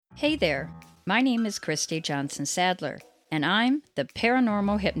Hey there, my name is Christy Johnson Sadler, and I'm the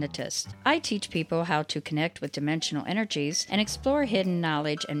Paranormal Hypnotist. I teach people how to connect with dimensional energies and explore hidden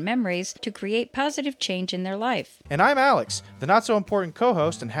knowledge and memories to create positive change in their life. And I'm Alex, the not-so-important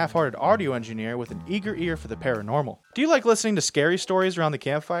co-host and half-hearted audio engineer with an eager ear for the paranormal. Do you like listening to scary stories around the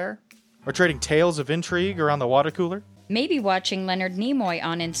campfire? Or trading tales of intrigue around the water cooler? Maybe watching Leonard Nimoy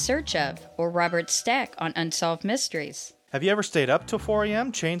on In Search Of, or Robert Stack on Unsolved Mysteries. Have you ever stayed up till 4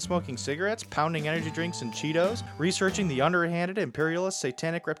 a.m., chain-smoking cigarettes, pounding energy drinks and Cheetos, researching the underhanded imperialist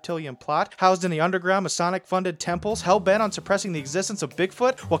satanic reptilian plot housed in the underground Masonic-funded temples, hell-bent on suppressing the existence of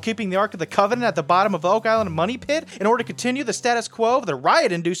Bigfoot while keeping the Ark of the Covenant at the bottom of the Oak Island money pit in order to continue the status quo of the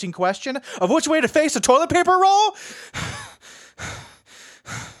riot-inducing question of which way to face a toilet paper roll?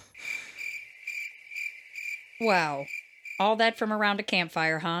 Wow. All that from around a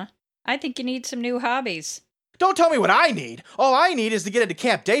campfire, huh? I think you need some new hobbies. Don't tell me what I need. All I need is to get into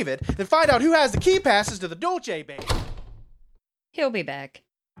Camp David, then find out who has the key passes to the Dolce Bay. He'll be back.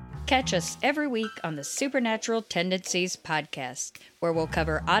 Catch us every week on the Supernatural Tendencies podcast, where we'll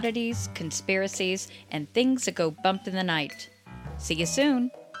cover oddities, conspiracies, and things that go bump in the night. See you soon.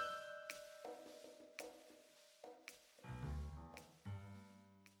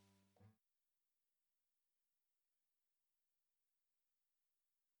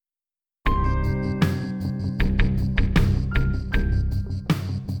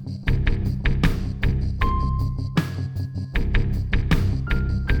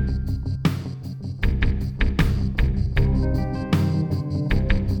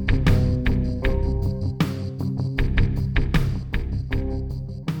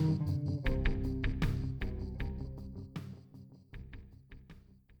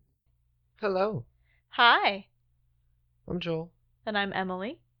 Hello, Hi, I'm Joel, and I'm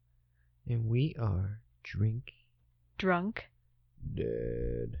Emily. and we are Drink Drunk.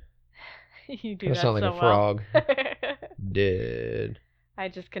 Dead. You do I that sound like so a frog. well. Dead. I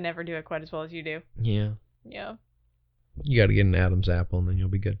just can never do it quite as well as you do. Yeah, Yeah. you gotta get an Adam's apple and then you'll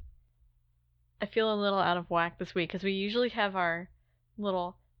be good. I feel a little out of whack this week because we usually have our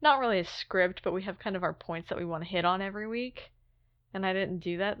little, not really a script, but we have kind of our points that we want to hit on every week. And I didn't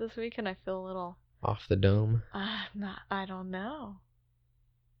do that this week, and I feel a little, Off the dome. I don't know.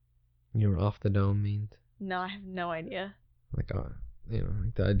 You know what off the dome means? No, I have no idea. Like,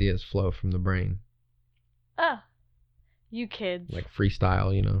 like the ideas flow from the brain. Oh, you kids. Like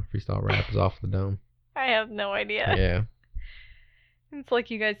freestyle, freestyle rap is off the dome. I have no idea. Yeah. It's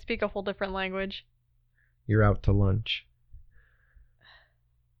like you guys speak a whole different language. You're out to lunch.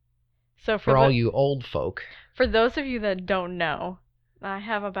 So For all you old folk. For those of you that don't know, I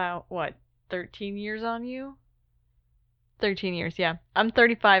have about, 13 years on you? 13 years, yeah. I'm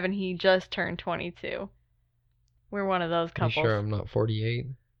 35 and he just turned 22. We're one of those couples. You sure I'm not 48?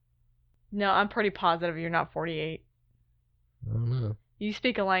 No, I'm pretty positive you're not 48. I don't know. You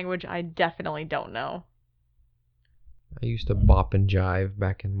speak a language I definitely don't know. I used to bop and jive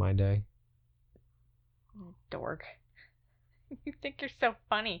back in my day. Dork. You think you're so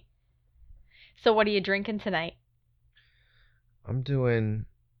funny. So what are you drinking tonight? I'm doing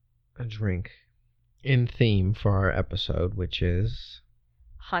a drink in theme for our episode, which is...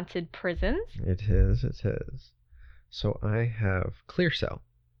 Haunted prisons? It is. So I have Clear Cell.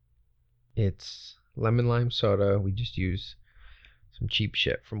 It's lemon lime soda. We just use some cheap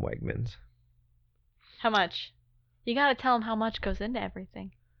shit from Wegmans. How much? You gotta tell them how much goes into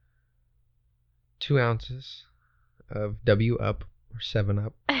everything. 2 ounces of W Up or 7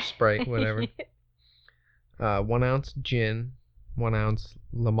 Up, Sprite, whatever. 1 ounce gin, 1 ounce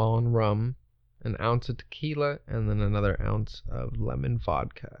lemon rum, an ounce of tequila, and then another ounce of lemon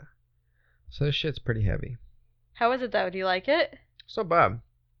vodka. So this shit's pretty heavy. How is it though? Do you like it? So bad.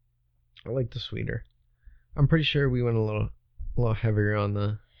 I like the sweeter. I'm pretty sure we went a little heavier on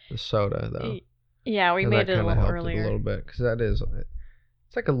the soda though. Yeah, we made it a little earlier. It a little bit because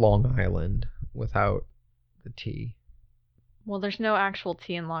it's like a Long Island without the tea. Well, there's no actual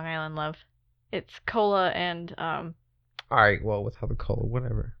tea in Long Island, love. It's cola and Alright, well, without the cola,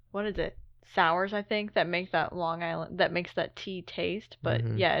 whatever. what is it? Sours, I think, that make that Long Island, that makes that tea taste.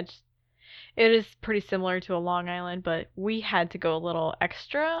 But yeah, it is pretty similar to a Long Island, but we had to go a little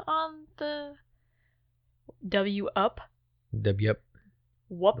extra on the W Up. W Up.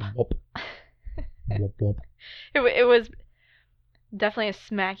 Whoop. Whoop. Whoop whoop. It was definitely a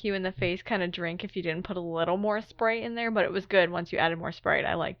smack you in the face kind of drink if you didn't put a little more Sprite in there, but it was good once you added more Sprite.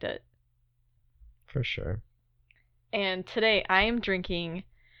 I liked it. For sure. And today I am drinking,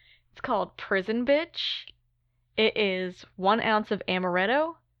 it's called Prison Bitch. It is 1 ounce of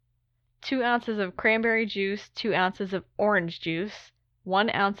amaretto, 2 ounces of cranberry juice, 2 ounces of orange juice, 1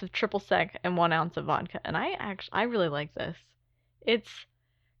 ounce of triple sec, and 1 ounce of vodka. And I really like this. It's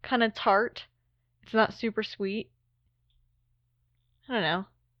kind of tart. It's not super sweet. I don't know.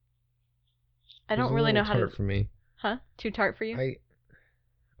 I don't really know how to. Tart for me. Huh? Too tart for you?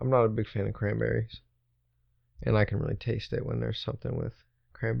 I'm not a big fan of cranberries, and I can really taste it when there's something with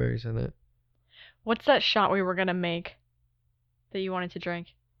cranberries in it. What's that shot we were gonna make that you wanted to drink?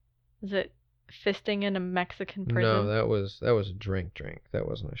 Is it fisting in a Mexican prison? No, that was a drink. That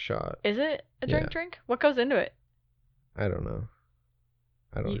wasn't a shot. Is it a drink? Yeah. What goes into it? I don't know.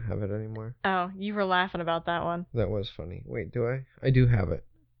 I don't have it anymore. Oh, you were laughing about that one. That was funny. Wait, do I? I do have it.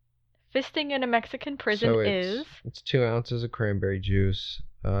 Fisting in a Mexican prison It's 2 ounces of cranberry juice,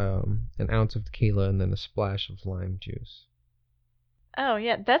 an ounce of tequila, and then a splash of lime juice. Oh,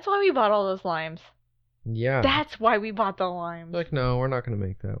 yeah. That's why we bought all those limes. Yeah. That's why we bought the limes. Like, no, we're not going to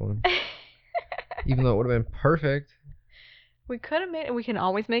make that one. Even though it would have been perfect. We could have made it. We can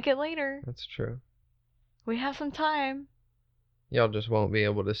always make it later. That's true. We have some time. Y'all just won't be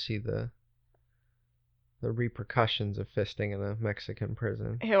able to see the repercussions of fisting in a Mexican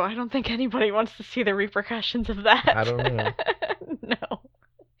prison. Ew, I don't think anybody wants to see the repercussions of that. I don't know. No.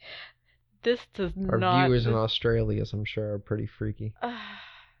 This does Our not... Our viewers in Australia, I'm sure, are pretty freaky.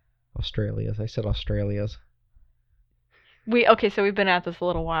 Australias. I said Australias. Okay, so we've been at this a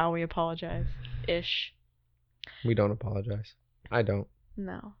little while. We apologize. Ish. We don't apologize. I don't.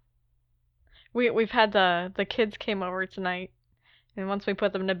 No. We've had the kids came over tonight, and once we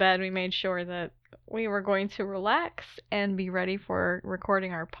put them to bed, we made sure that we were going to relax and be ready for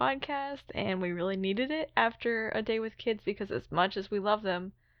recording our podcast, and we really needed it after a day with kids because as much as we love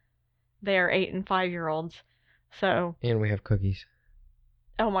them, they are 8 and 5-year-olds. So. And we have cookies.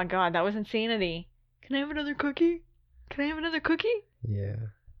 Oh my god, that was insanity. Can I have another cookie? Can I have another cookie? Yeah.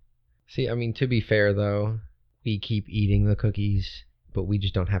 See, I mean, to be fair though, we keep eating the cookies, but we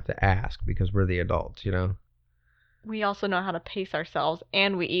just don't have to ask because we're the adults, you know? We also know how to pace ourselves,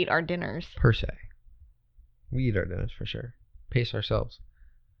 and we eat our dinners. Per se. We eat our dinners for sure. Pace ourselves.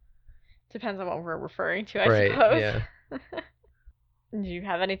 Depends on what we're referring to, I suppose. Yeah. Did you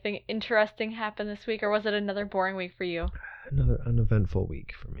have anything interesting happen this week, or was it another boring week for you? Another uneventful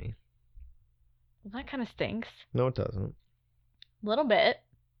week for me. Well, that kind of stinks. No, it doesn't. A little bit.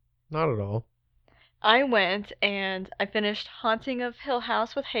 Not at all. I went and I finished Haunting of Hill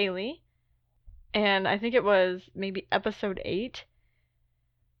House with Haley. And I think it was maybe episode 8.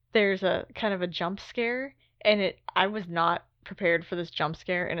 There's a kind of a jump scare. And I was not prepared for this jump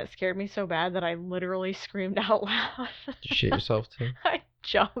scare. And it scared me so bad that I literally screamed out loud. Did you shit yourself too? I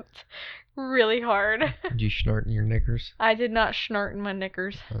jumped really hard. Did you schnart in your knickers? I did not schnart in my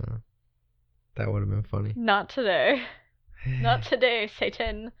knickers. That would have been funny. Not today. Not today,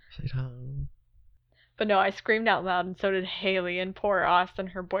 Satan. Satan. But no, I screamed out loud, and so did Haley, and poor Austin,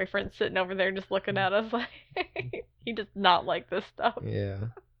 her boyfriend, sitting over there just looking at us like he does not like this stuff. Yeah.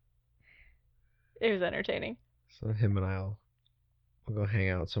 It was entertaining. So him and I'll go hang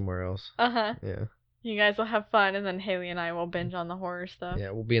out somewhere else. Uh-huh. Yeah. You guys will have fun, and then Haley and I will binge on the horror stuff.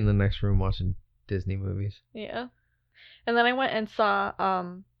 Yeah, we'll be in the next room watching Disney movies. Yeah. And then I went and saw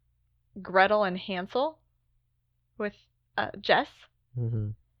Gretel and Hansel with Jess. Mm-hmm.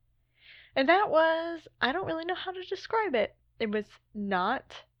 And that was, I don't really know how to describe it. It was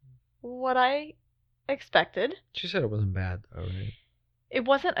not what I expected. She said it wasn't bad, though, right? It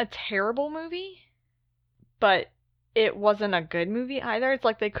wasn't a terrible movie, but it wasn't a good movie either. It's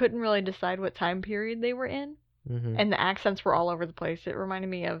like they couldn't really decide what time period they were in. Mm-hmm. And the accents were all over the place. It reminded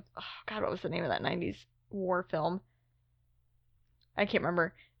me of, oh God, what was the name of that 90s war film? I can't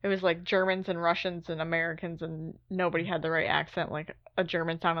remember. It was like Germans and Russians and Americans, and nobody had the right accent. Like a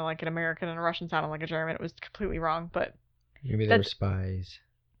German sounded like an American and a Russian sounded like a German. It was completely wrong, but maybe they were spies.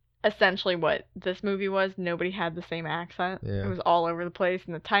 Essentially what this movie was. Nobody had the same accent. Yeah. It was all over the place,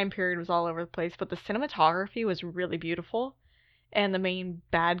 and the time period was all over the place, but the cinematography was really beautiful, and the main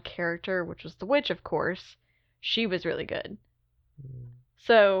bad character, which was the witch, of course, she was really good.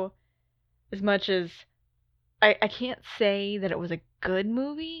 So, as much as I can't say that it was a good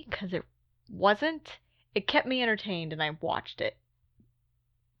movie, because it wasn't. It kept me entertained, and I watched it.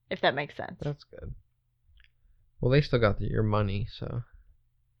 If that makes sense. That's good. Well, they still got your money, so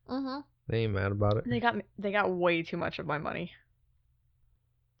they ain't mad about it. They got way too much of my money.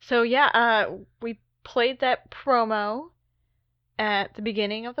 So yeah, we played that promo at the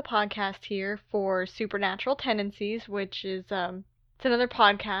beginning of the podcast here for Supernatural Tendencies, which is it's another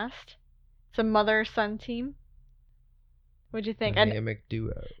podcast. It's a mother-son team. What'd you think? Dynamic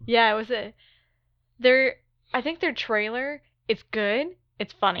duo. Yeah, it was I think their trailer, it's good,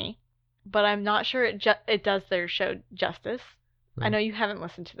 it's funny, but I'm not sure it does their show justice. I know you haven't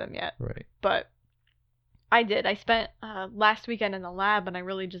listened to them yet. Right. But I did. I spent last weekend in the lab, and I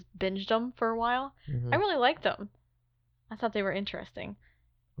really just binged them for a while. Mm-hmm. I really liked them. I thought they were interesting.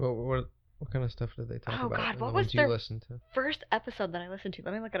 What kind of stuff did they talk about? Oh God, what was was their listened to? first episode that I listened to?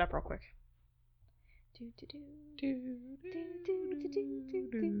 Let me look it up real quick.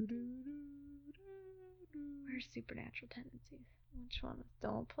 Where's Supernatural Tendencies? Which one?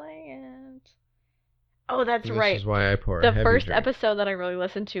 Don't play it. Oh, that's right. This is why I pour The heavy first drink. episode that I really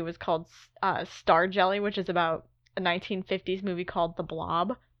listened to was called Star Jelly, which is about a 1950s movie called The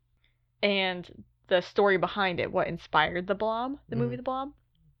Blob. And the story behind it, what inspired The Blob, the movie The Blob.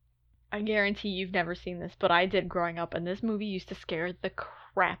 I guarantee you've never seen this, but I did growing up, and this movie used to scare the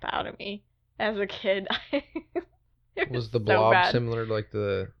crap out of me as a kid. Was the so Blob bad. similar to like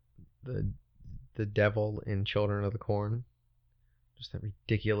the devil in Children of the Corn? Just that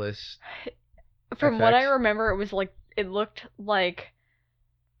ridiculous. From what I effects? remember, it looked like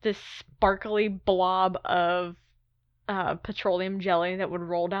this sparkly blob of petroleum jelly that would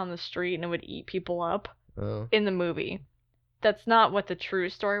roll down the street and it would eat people up in the movie. That's not what the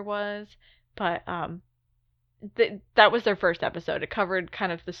true story was, but that was their first episode. It covered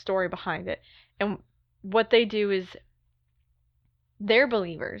kind of the story behind it. And what they do is they're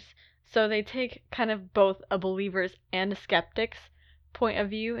believers. So they take kind of both a believer's and a skeptic's point of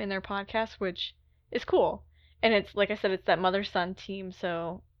view in their podcast, which is cool. And it's, like I said, it's that mother-son team,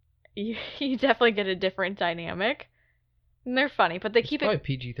 so you definitely get a different dynamic. And they're funny, but they keep it... It's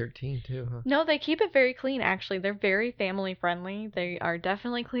probably PG-13 too, huh? No, they keep it very clean, actually. They're very family-friendly. They are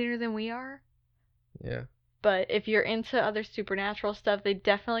definitely cleaner than we are. Yeah. But if you're into other supernatural stuff, they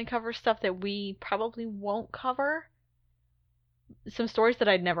definitely cover stuff that we probably won't cover. Some stories that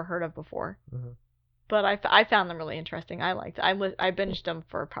I'd never heard of before. Uh-huh. But I found them really interesting. I liked it. I binged them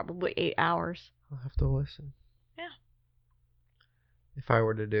for probably 8 hours. I'll have to listen. Yeah. If I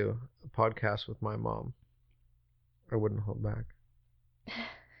were to do a podcast with my mom, I wouldn't hold back.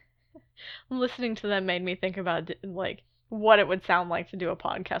 Listening to them made me think about like what it would sound like to do a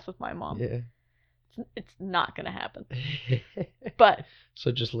podcast with my mom. Yeah. It's not gonna happen. But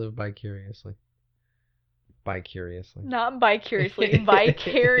so just live vicariously. Not vicariously,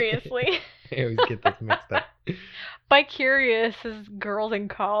 vicariously. I always get this mixed up. Vicarious is girls in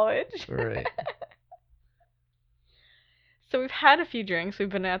college. Right. So we've had a few drinks. We've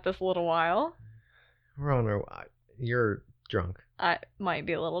been at this a little while. We're on our... You're drunk. I might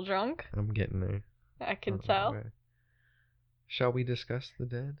be a little drunk. I'm getting there. I can tell. Okay. Shall we discuss the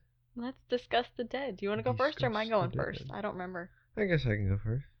dead? Let's discuss the dead. Do you want to go first or am I going first? I don't remember. I guess I can go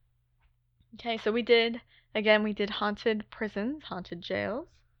first. Okay, so we did haunted prisons, haunted jails.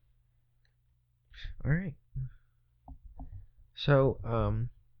 All right. So,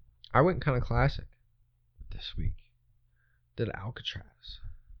 I went kind of classic this week. Did Alcatraz.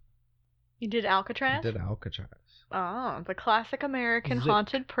 You did Alcatraz? I did Alcatraz. Oh, the classic American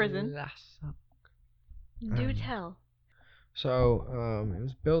haunted prison. Do tell. So, it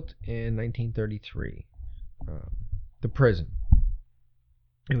was built in 1933. The prison.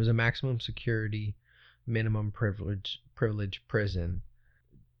 It was a maximum security, minimum privilege prison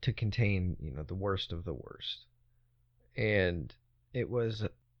to contain, the worst of the worst. And it was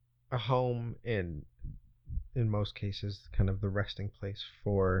a home and, in most cases, kind of the resting place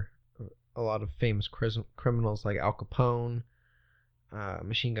for a lot of famous criminals like Al Capone,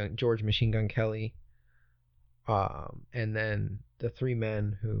 George Machine Gun Kelly, and then the three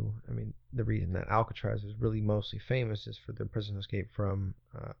men who, the reason that Alcatraz is really mostly famous is for the prison escape from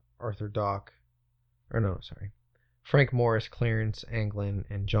Frank Morris, Clarence Anglin,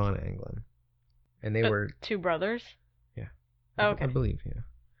 and John Anglin. And they were... Two brothers? Yeah. Oh, okay. I believe, yeah.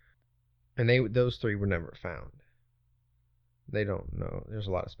 And those three were never found. They don't know. There's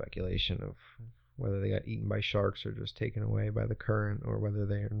a lot of speculation of whether they got eaten by sharks or just taken away by the current, or whether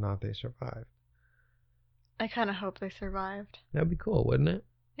they survived. I kind of hope they survived. That'd be cool, wouldn't it?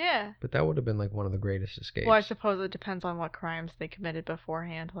 Yeah. But that would have been like one of the greatest escapes. Well, I suppose it depends on what crimes they committed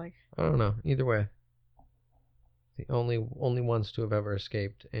beforehand. Like, I don't know. Either way, the only ones to have ever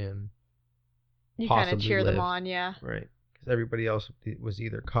escaped and you kind of cheer lived. them on, yeah. Right, because everybody else was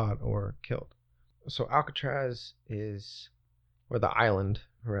either caught or killed. So Alcatraz or the island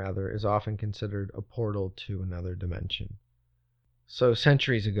rather, is often considered a portal to another dimension. So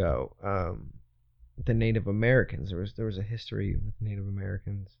centuries ago, the Native Americans, there was a history with Native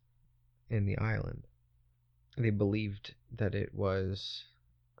Americans in the island. They believed that it was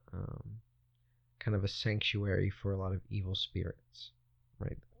kind of a sanctuary for a lot of evil spirits,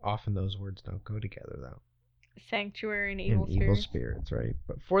 right? Often those words don't go together, though. Sanctuary and evil spirits. Evil spirits, right?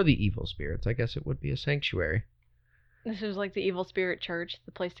 But for the evil spirits, I guess it would be a sanctuary. This is like the evil spirit church,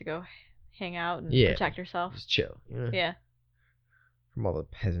 the place to go hang out and Yeah. protect yourself. Just chill, you know? Yeah. From all the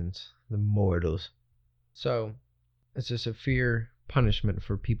peasants, the mortals. So, it's a severe punishment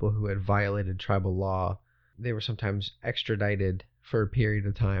for people who had violated tribal law. They were sometimes extradited for a period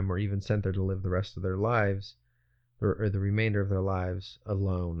of time or even sent there to live the rest of their lives, or the remainder of their lives,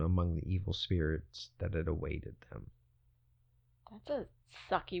 alone among the evil spirits that had awaited them. That's a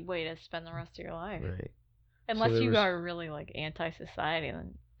sucky way to spend the rest of your life. Right. Unless you are really like anti-society,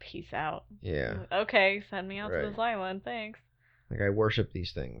 then peace out. Yeah. Okay, send me out to this island, thanks. Like, I worship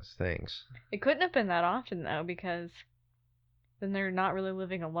these things, thanks. It couldn't have been that often, though, because then they're not really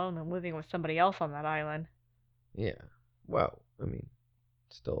living alone and living with somebody else on that island. Yeah. Well, I mean,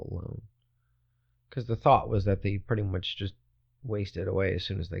 still alone. Because the thought was that they pretty much just wasted away as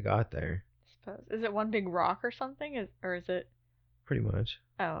soon as they got there. I suppose. Is it one big rock or something? Or is it... Pretty much.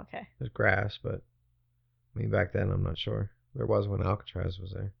 Oh, okay. There's grass, but... I mean, back then, I'm not sure. There was when Alcatraz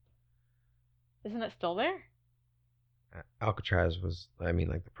was there. Isn't it still there? Alcatraz was, I mean,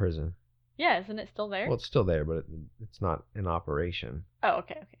 like the prison. Yeah, isn't it still there? Well, it's still there, but it's not in operation. Oh,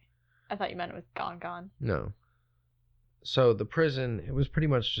 okay. I thought you meant it was gone. No. So the prison, it was pretty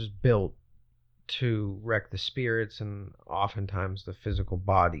much just built to wreck the spirits and oftentimes the physical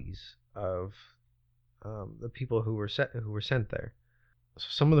bodies of the people who were sent there. So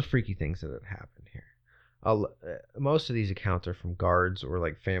some of the freaky things that had happened here. Most of these accounts are from guards or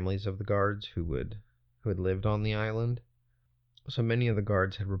like families of the guards who had lived on the island. So many of the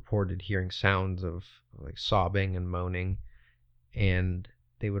guards had reported hearing sounds of like sobbing and moaning, and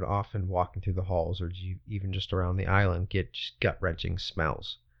they would often walking through the halls or even just around the island get just gut-wrenching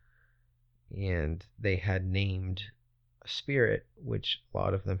smells. And they had named a spirit, which a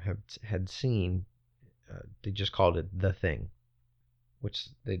lot of them had seen. They just called it the Thing, which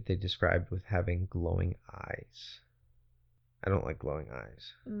they described with having glowing eyes. I don't like glowing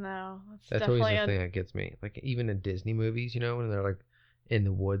eyes. No, that's always the thing that gets me. Like even in Disney movies, you know, when they're like in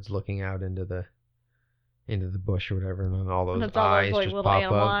the woods looking out into the bush or whatever, and then all those eyes like, just little pop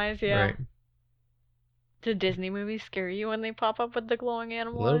animal up. Eyes, yeah. Right. Do Disney movies scare you when they pop up with the glowing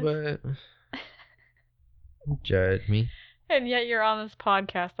animal eyes? A little bit. Judge me. And yet you're on this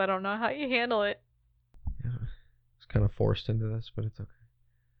podcast. I don't know how you handle it. Yeah, it's kind of forced into this, but it's okay.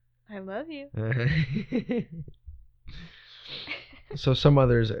 I love you. So some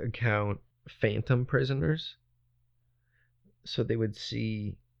others account phantom prisoners. So they would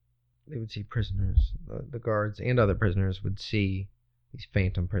see prisoners, the guards and other prisoners would see these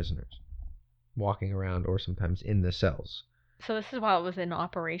phantom prisoners walking around or sometimes in the cells. So this is while it was in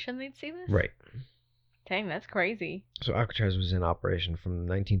operation they'd see this? Right. Dang, that's crazy. So Alcatraz was in operation from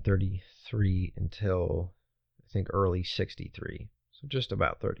 1933 until I think early 63. So just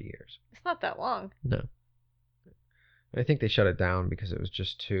about 30 years. It's not that long. No. I think they shut it down because it was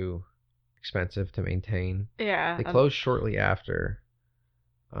just too expensive to maintain. Yeah. They closed shortly after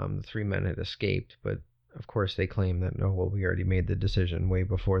the three men had escaped, but of course they claim that, no, well, we already made the decision way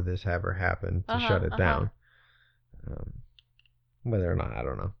before this ever happened to shut it down. Whether or not, I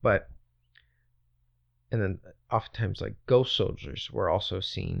don't know. But, and then oftentimes like ghost soldiers were also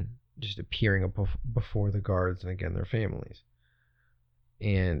seen just appearing before the guards and again their families.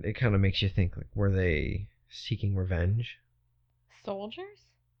 And it kind of makes you think, like, were they seeking revenge? Soldiers?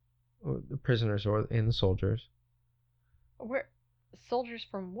 Or the prisoners and the soldiers. Where soldiers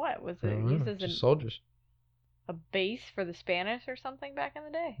from what? Was it used as just soldiers? A base for the Spanish or something back in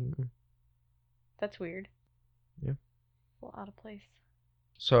the day? Mm-hmm. That's weird. Yeah. A little out of place.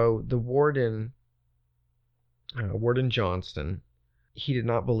 So the warden, Warden Johnston, he did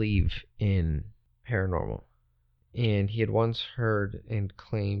not believe in paranormal. And he had once heard and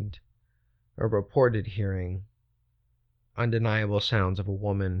claimed or reported hearing undeniable sounds of a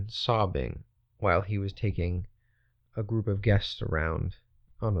woman sobbing while he was taking a group of guests around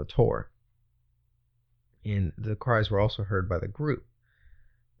on a tour. And the cries were also heard by the group.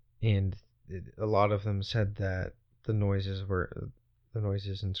 And a lot of them said that the noises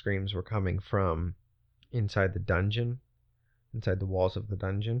and screams were coming from inside the dungeon, inside the walls of the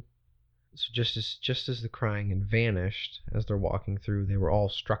dungeon. So just as the crying had vanished, as they're walking through, they were all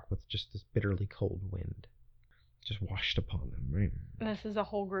struck with just this bitterly cold wind, just washed upon them. Right. And this is a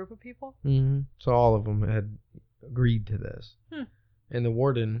whole group of people. Mm-hmm. So all of them had agreed to this. And the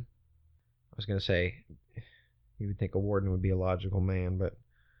warden, I was gonna say, you would think a warden would be a logical man, but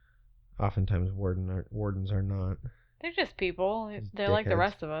oftentimes wardens are not. They're just people. They're like the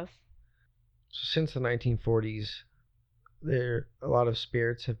rest of us. So since the 1940s. A lot of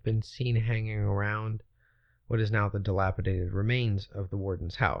spirits have been seen hanging around what is now the dilapidated remains of the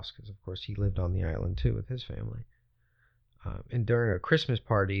warden's house, because of course he lived on the island too with his family. And during a Christmas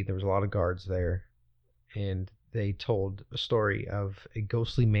party, there was a lot of guards there, and they told a story of a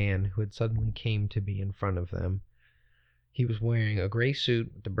ghostly man who had suddenly came to be in front of them. He was wearing a gray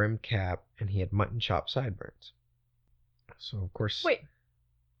suit with a brimmed cap, and he had mutton chop sideburns. So, of course... Wait.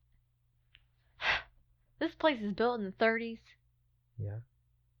 This place is built in the 30s. Yeah.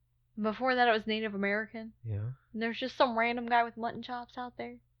 Before that, it was Native American. Yeah. And there's just some random guy with mutton chops out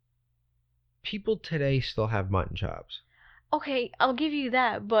there. People today still have mutton chops. Okay, I'll give you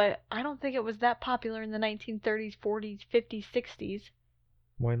that, but I don't think it was that popular in the 1930s, 40s, 50s, 60s.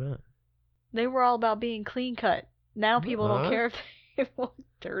 Why not? They were all about being clean cut. Now people don't care if they look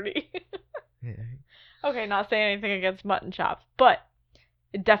dirty. Yeah. Okay, not saying anything against mutton chops, but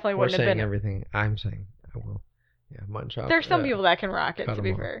it definitely wouldn't have been. We're saying everything I'm saying. I will. Yeah, mutton chops. There's some people that can rock it, to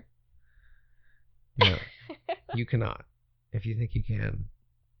be fair. No, you cannot. If you think you can,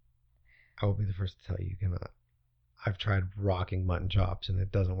 I will be the first to tell you cannot. I've tried rocking mutton chops, and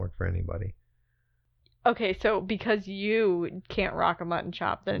it doesn't work for anybody. Okay, so because you can't rock a mutton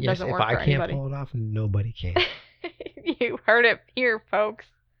chop, then it doesn't work for anybody. If I can't pull it off, nobody can. You heard it here, folks.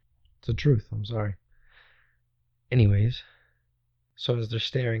 It's the truth. I'm sorry. Anyways, so as they're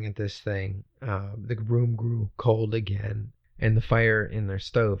staring at this thing, the room grew cold again, and the fire in their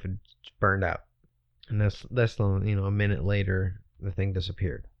stove had burned out. And that's a minute later, the thing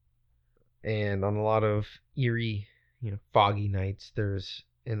disappeared. And on a lot of eerie, foggy nights, there's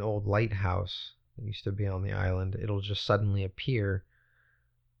an old lighthouse that used to be on the island. It'll just suddenly appear,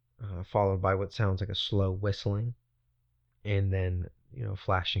 followed by what sounds like a slow whistling, and then,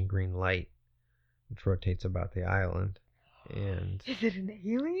 flashing green light, which rotates about the island. And is it an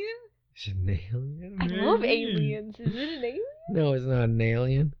alien? Is it an alien? I love aliens. Is it an alien? No, it's not an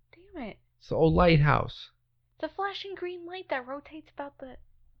alien. Damn it. It's the old lighthouse. The flashing green light that rotates about the... Have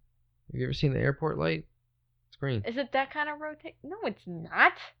you ever seen the airport light? It's green. Is it that kind of rotate? No, it's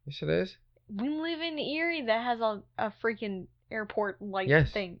not. Yes, it is. We live in Erie that has a freaking airport light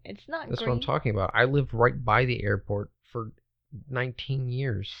thing. It's not That's green. what I'm talking about. I lived right by the airport for 19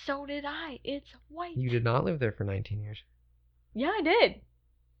 years. So did I. It's white. You did not live there for 19 years. Yeah, I did.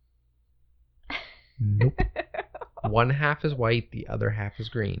 Nope. One half is white, the other half is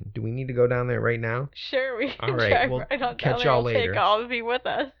green. Do we need to go down there right now? Sure, we can. All right, we'll catch y'all later. Take all of you with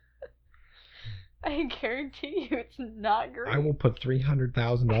us. I guarantee you it's not green. I will put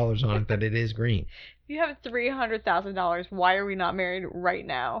 $300,000 on it that it is green. If you have $300,000, why are we not married right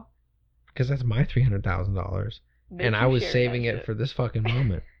now? Because that's my $300,000. And I was saving it for this fucking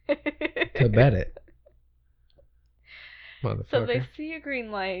moment. To bet it. Motherfucker. So they see a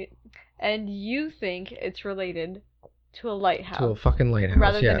green light, and you think it's related to a lighthouse. To a fucking lighthouse,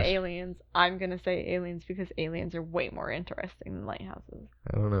 rather than aliens. I'm going to say aliens because aliens are way more interesting than lighthouses.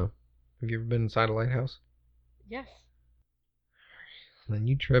 I don't know. Have you ever been inside a lighthouse? Yes. Then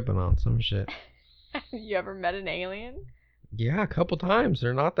you tripping on some shit. Have you ever met an alien? Yeah, a couple times.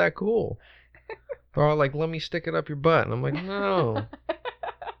 They're not that cool. They're all like, let me stick it up your butt. And I'm like, no.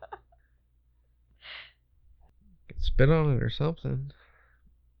 Spit on it or something.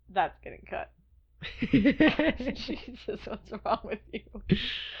 That's getting cut. Jesus, what's wrong with you?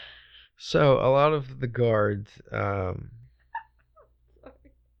 So, a lot of the guards...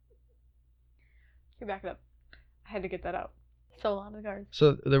 You back it up. I had to get that out. So, a lot of the guards.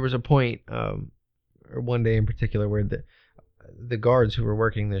 So, there was a point, or one day in particular, where the guards who were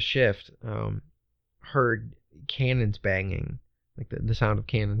working this shift heard cannons banging, like the sound of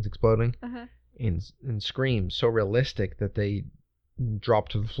cannons exploding. Uh-huh. And screams so realistic that they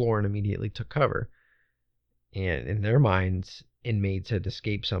dropped to the floor and immediately took cover. And in their minds, inmates had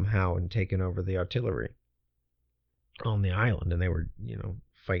escaped somehow and taken over the artillery on the island, and they were,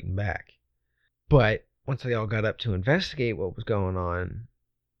 fighting back. But once they all got up to investigate what was going on,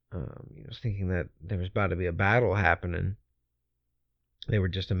 thinking that there was about to be a battle happening, they were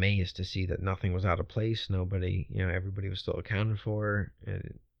just amazed to see that nothing was out of place. Nobody, everybody was still accounted for,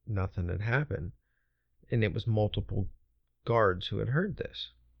 and nothing had happened. And it was multiple guards who had heard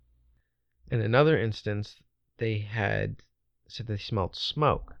this. In another instance, they had said they smelled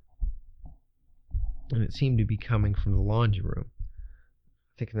smoke, and it seemed to be coming from the laundry room,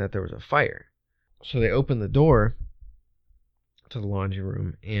 thinking that there was a fire. So they opened the door to the laundry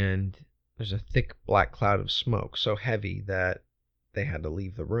room, and there's a thick black cloud of smoke, so heavy that they had to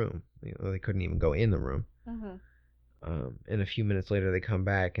leave the room. They couldn't even go in the room. Mm-hmm. And a few minutes later, they come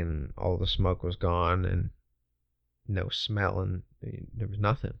back, and all the smoke was gone, and no smell, and there was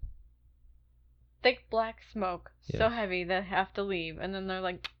nothing. Thick black smoke, so heavy they have to leave, and then they're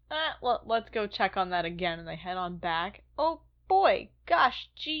like, let's go check on that again, and they head on back. Oh boy, gosh,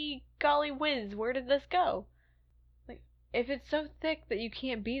 gee, golly whiz, where did this go? Like, If it's so thick that you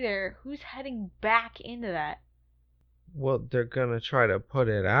can't be there, who's heading back into that? Well, they're gonna try to put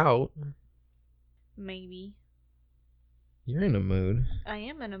it out. Maybe. You're in a mood. I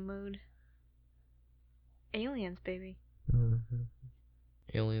am in a mood. Aliens, baby. Mm-hmm.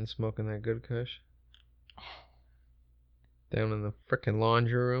 Aliens smoking that good kush. Down in the frickin'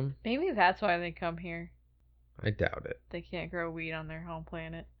 laundry room. Maybe that's why they come here. I doubt it. They can't grow weed on their home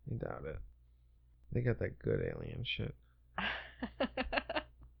planet. I doubt it. They got that good alien shit.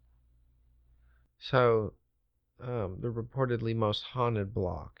 So, the reportedly most haunted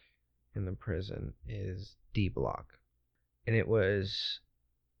block in the prison is D block, and it was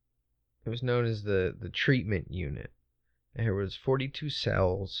known as the treatment unit. There was 42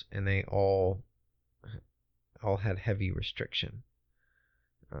 cells, and they all had heavy restriction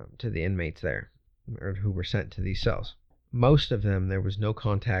to the inmates there, or who were sent to these cells. Most of them, there was no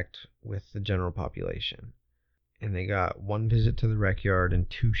contact with the general population, and they got 1 visit to the rec yard and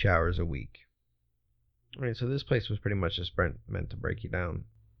 2 showers a week. All right, so this place was pretty much just meant to break you down.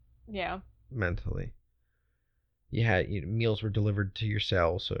 Yeah. Mentally. Meals were delivered to your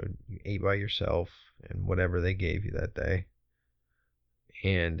cell, so you ate by yourself and whatever they gave you that day.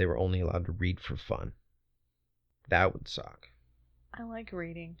 And they were only allowed to read for fun. That would suck. I like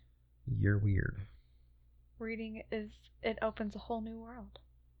reading. You're weird. Reading it opens a whole new world.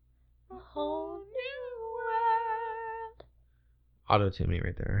 A whole new world. Auto-tune me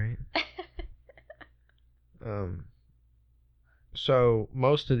right there, right? So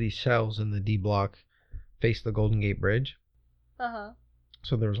most of these cells in the D block face the Golden Gate Bridge. Uh-huh.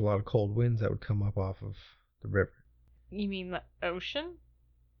 So there was a lot of cold winds that would come up off of the river. You mean the ocean?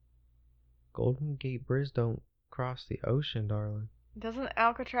 Golden Gate Bridge don't cross the ocean, darling. Doesn't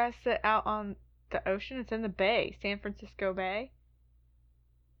Alcatraz sit out on the ocean? It's in the bay, San Francisco Bay.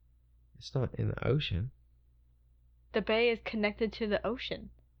 It's not in the ocean. The bay is connected to the ocean,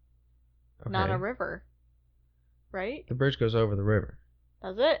 Okay. not a river. Right? The bridge goes over the river.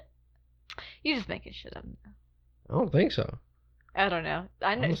 Does it? You just making shit up now. I don't think so. I don't know.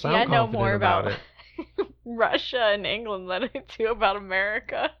 I know. don't See, sound I know confident more about about Russia and England than I do about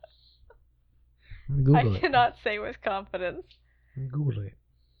America. Google I it. cannot say with confidence. Google it.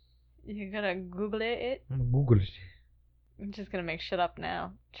 You're gonna Google it? I'm gonna Google it. I'm just gonna make shit up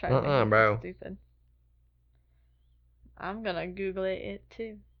now. Try to make it bro. stupid. I'm gonna Google it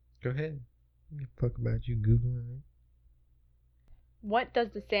too. Go ahead. Give a fuck about you Googling it. What does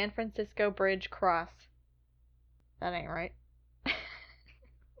the San Francisco Bridge cross? That ain't right.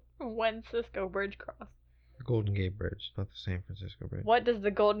 When Cisco Bridge cross? The Golden Gate Bridge, not the San Francisco Bridge. What does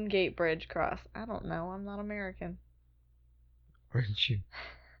the Golden Gate Bridge cross? I don't know. I'm not American. Aren't you?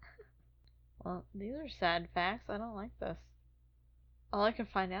 Well, these are sad facts. I don't like this. All I can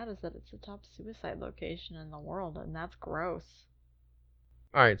find out is that it's the top suicide location in the world, and that's gross.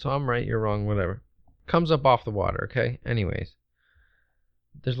 Alright, so I'm right, you're wrong, whatever. Comes up off the water, okay? Anyways.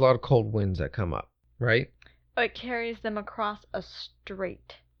 There's a lot of cold winds that come up, right? It carries them across a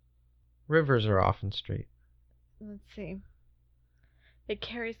strait. Rivers are often straight. Let's see. It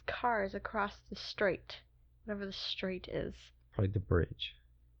carries cars across the strait. Whatever the strait is. Probably the bridge.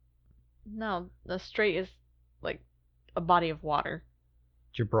 No, the strait is like a body of water.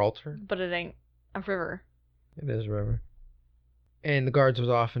 Gibraltar? But it ain't a river. It is a river. And the guards would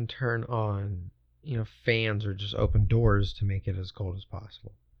often turn on, fans or just open doors to make it as cold as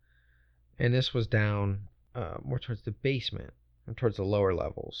possible. And this was down more towards the basement and towards the lower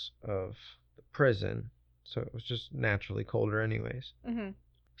levels of the prison. So it was just naturally colder anyways. Mm-hmm.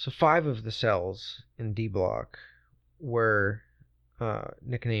 So 5 of the cells in D block were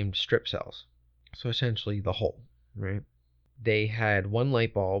nicknamed strip cells. So essentially the hole, right? They had 1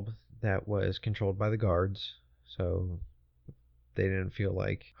 light bulb that was controlled by the guards. So they didn't feel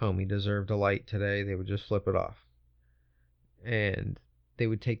like homie deserved a light today, they would just flip it off. And they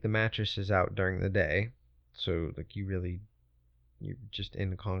would take the mattresses out during the day. So like you're just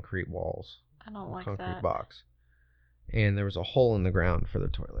in concrete walls. I don't like concrete that. box. And there was a hole in the ground for the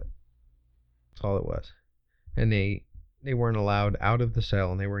toilet. That's all it was. And they weren't allowed out of the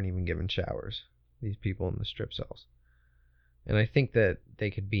cell, and they weren't even given showers, these people in the strip cells. And I think that they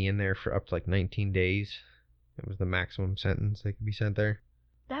could be in there for up to like 19 days. It was the maximum sentence they could be sent there.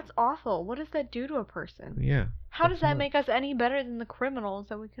 That's awful. What does that do to a person? Yeah. How does that make us any better than the criminals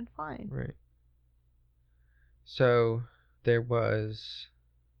that we can find? Right. So there was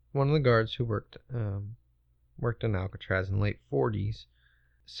one of the guards who worked in Alcatraz in the late 40s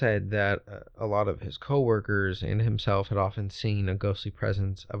said that a lot of his coworkers and himself had often seen a ghostly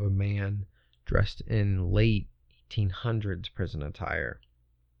presence of a man dressed in late 1800s prison attire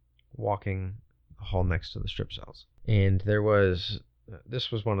walking the hall next to the strip cells. And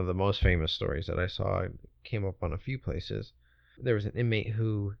this was one of the most famous stories that I saw. It came up on a few places. There was an inmate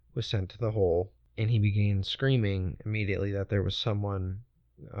who was sent to the hole, and he began screaming immediately that there was someone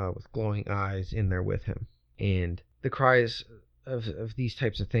with glowing eyes in there with him. And the cries of these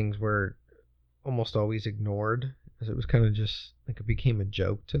types of things were almost always ignored, as it was kind of just like it became a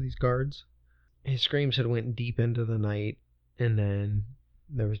joke to these guards. His screams had went deep into the night, and then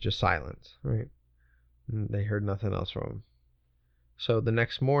there was just silence, right? And they heard nothing else from him. So the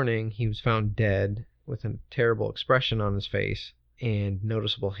next morning, he was found dead with a terrible expression on his face and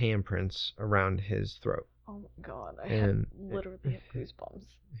noticeable handprints around his throat. Oh my god, I literally have goosebumps.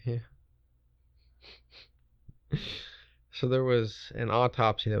 Yeah. So there was an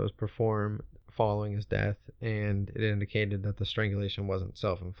autopsy that was performed following his death, and it indicated that the strangulation wasn't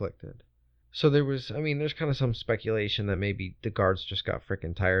self-inflicted. So there's kind of some speculation that maybe the guards just got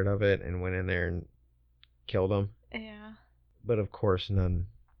freaking tired of it and went in there and killed him. Yeah. But of course, none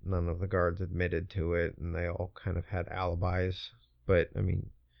of the guards admitted to it, and they all kind of had alibis. But I mean,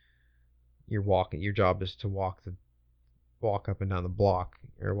 your job is to walk up and down the block,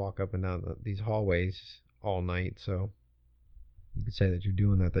 or walk up and down these hallways all night. So you could say that you're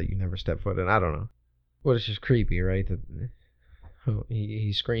doing that you never step foot in. I don't know. Well, it's just creepy, right? That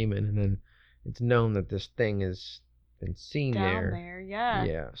he's screaming, and then it's known that this thing has been seen down there. Yeah.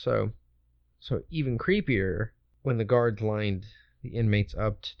 Yeah. So even creepier, when the guards lined the inmates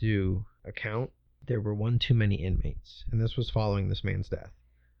up to do a count, there were one too many inmates, and this was following this man's death.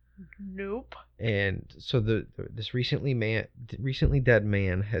 Nope. And so this recently dead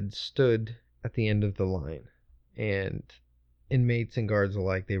man had stood at the end of the line, and inmates and guards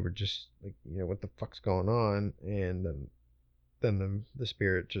alike, they were just like, what the fuck's going on? And then the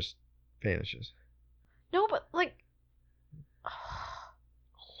spirit just vanishes. No, but like,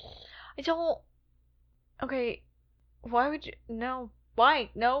 I don't. Okay, why would you? No, why?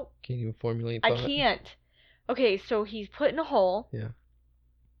 No. Can't even formulate I thought. can't. Okay, so he's put in a hole. Yeah.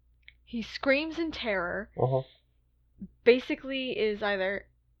 He screams in terror. Uh-huh. Basically is either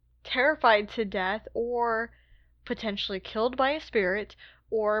terrified to death or potentially killed by a spirit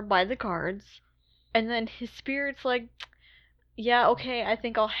or by the guards. And then his spirit's like, yeah, okay, I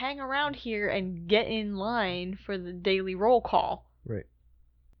think I'll hang around here and get in line for the daily roll call. Right.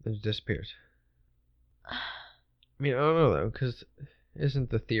 Then it disappears. I mean, I don't know, though, because isn't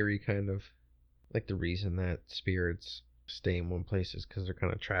the theory kind of like the reason that spirits stay in one place is because they're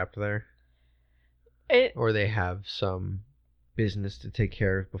kind of trapped there? Or they have some business to take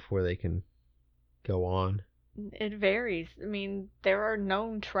care of before they can go on? It varies. I mean, there are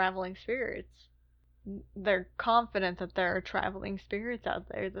known traveling spirits. They're confident that there are traveling spirits out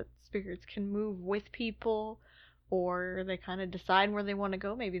there, that spirits can move with people, or they kind of decide where they want to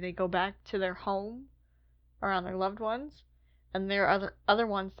go. Maybe they go back to their home around their loved ones, and there are other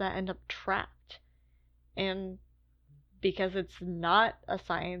ones that end up trapped. And because it's not a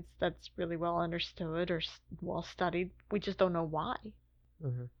science that's really well understood or well studied, we just don't know why.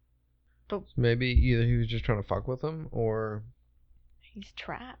 Mm-hmm. But so maybe either he was just trying to fuck with them, or he's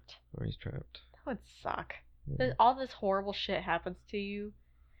trapped. That would suck. Yeah. All this horrible shit happens to you.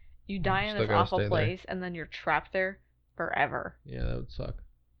 You die in this awful place, and then you're trapped there forever. Yeah, that would suck.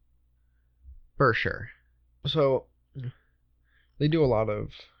 For sure. So, they do a lot of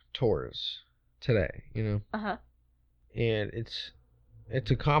tours today, Uh-huh. And it's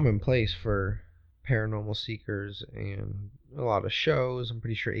a common place for paranormal seekers and a lot of shows. I'm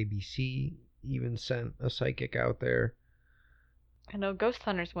pretty sure ABC even sent a psychic out there. I know Ghost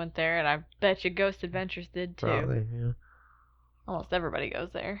Hunters went there, and I bet you Ghost Adventures did too. Probably, yeah. Almost everybody goes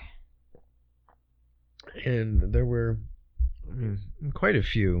there. And there were quite a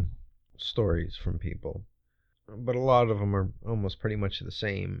few stories from people, but a lot of them are almost pretty much the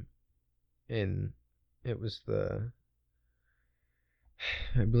same. And it was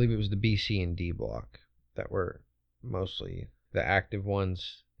I believe it was the B, C, and D block that were mostly the active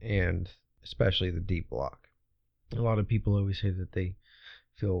ones, and especially the D block. A lot of people always say that they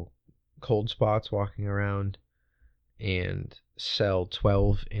feel cold spots walking around, and cell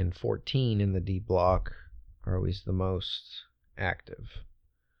 12 and 14 in the D block are always the most active,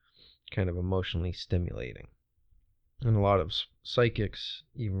 kind of emotionally stimulating. And a lot of psychics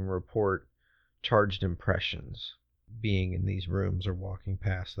even report charged impressions being in these rooms or walking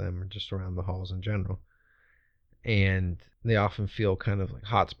past them or just around the halls in general. And they often feel kind of like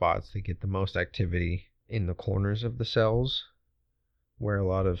hot spots. They get the most activity in the corners of the cells, where a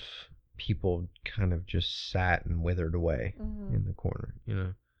lot of people kind of just sat and withered away in the corner,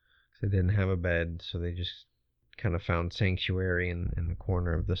 because they didn't have a bed, so they just kind of found sanctuary in the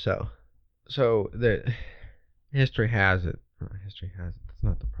corner of the cell. So History has it. History has it. That's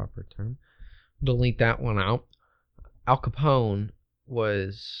not the proper term. Delete that one out. Al Capone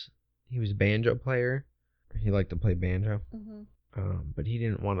he was a banjo player. He liked to play banjo. But he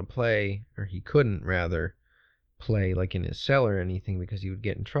didn't want to play, or he couldn't rather, play like in his cellar or anything because he would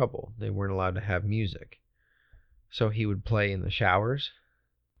get in trouble. They weren't allowed to have music. So he would play in the showers.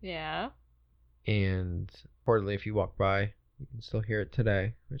 Yeah. And reportedly, if you walk by, you can still hear it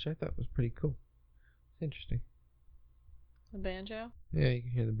today, which I thought was pretty cool. It's interesting. The banjo? Yeah, you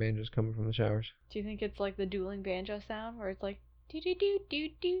can hear the banjos coming from the showers. Do you think it's like the dueling banjo sound, where it's like do do do do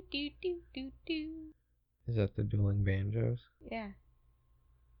do do do do do? Is that the dueling banjos? Yeah.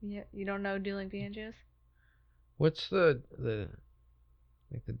 Yeah. You don't know dueling banjos? What's the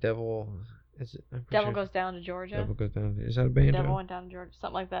devil? Is it? Devil Goes Down to Georgia. Devil Goes Down. Is that a banjo? Devil Went Down to Georgia.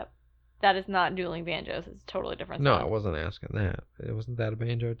 Something like that. That is not dueling banjos. It's a totally different No, sound. I wasn't asking that. Wasn't that a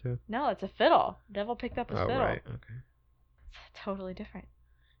banjo too? No, it's a fiddle. Devil picked up his fiddle. Oh, right. Okay. It's totally different.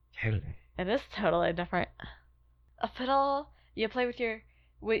 Totally. It is totally different. A fiddle, you play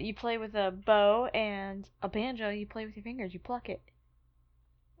with a bow, and a banjo, you play with your fingers. You pluck it.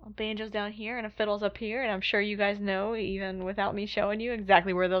 A banjo's down here, and a fiddle's up here, and I'm sure you guys know, even without me showing you,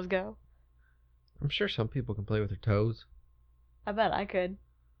 exactly where those go. I'm sure some people can play with their toes. I bet I could.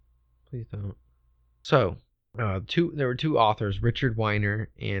 Please don't. So, there were two authors, Richard Weiner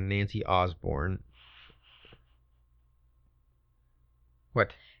and Nancy Osborne.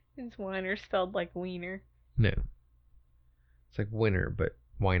 What? It's Weiner spelled like wiener. No. It's like winner, but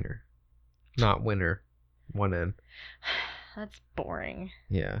Weiner. Not winner. One N. That's boring.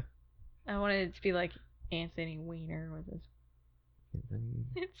 Yeah. I wanted it to be like Anthony Weiner with his... Anthony.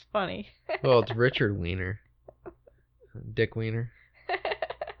 It's funny. Well, it's Richard Weiner. Dick Weiner.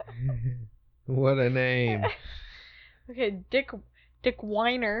 What a name. Okay, Dick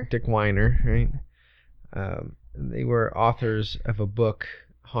Weiner. Dick Weiner, right? They were authors of a book,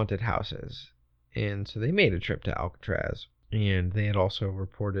 Haunted Houses. And so they made a trip to Alcatraz. And they had also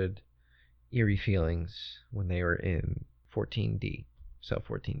reported eerie feelings when they were in 14D, cell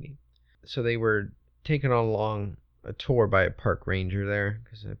 14D. So they were taken along a tour by a park ranger there,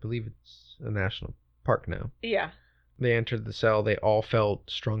 because I believe it's a national park now. Yeah. They entered the cell. They all felt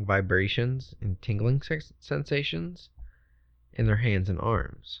strong vibrations and tingling sensations in their hands and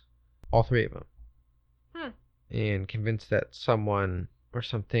arms. All three of them. And convinced that someone or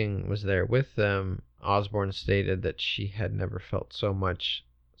something was there with them, Osborne stated that she had never felt so much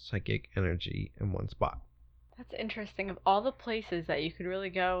psychic energy in one spot. That's interesting. Of all the places that you could really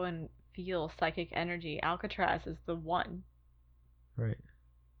go and feel psychic energy, Alcatraz is the one. Right.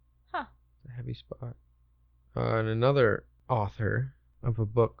 Huh. It's a heavy spot. And another author of a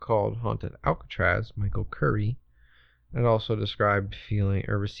book called Haunted Alcatraz, Michael Curry, had also described feeling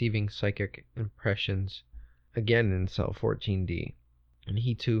or receiving psychic impressions again in cell 14D. And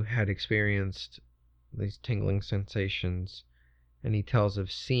he too had experienced these tingling sensations, and he tells of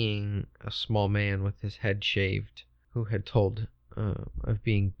seeing a small man with his head shaved who had told of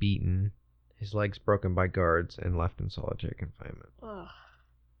being beaten, his legs broken by guards, and left in solitary confinement. Ugh.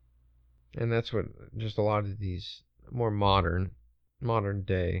 And that's what just a lot of these more modern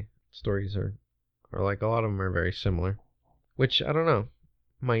day stories are like. A lot of them are very similar, which, I don't know,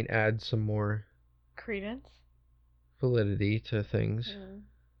 might add some more Credence? validity to things.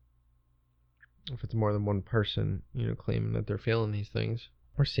 If it's more than one person, claiming that they're feeling these things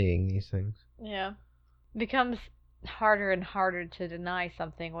or seeing these things. Yeah. It becomes harder and harder to deny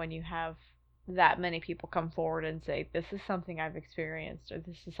something when you have that many people come forward and say, this is something I've experienced, or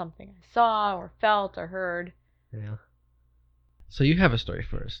this is something I saw or felt or heard. Yeah. So you have a story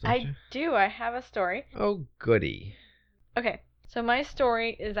for us, don't you? I do. I have a story. Oh, goody. Okay. So my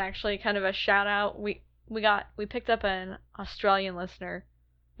story is actually kind of a shout out. We picked up an Australian listener,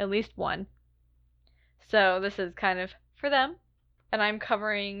 at least one. So this is kind of for them. And I'm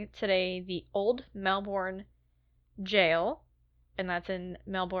covering today the Old Melbourne Jail, and that's in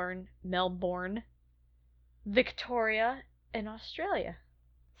Melbourne, Victoria in Australia.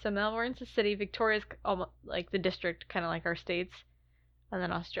 So Melbourne's the city, Victoria's almost like the district, kind of like our states, and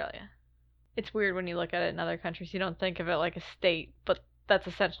then Australia. It's weird when you look at it in other countries. You don't think of it like a state, but that's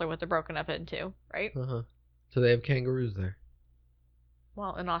essentially what they're broken up into, right? Uh-huh. So they have kangaroos there.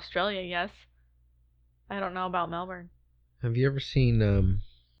 Well, in Australia, yes. I don't know about Melbourne. Have you ever seen,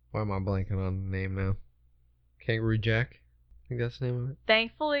 why am I blanking on the name now? Kangaroo Jack? I think that's the name of it.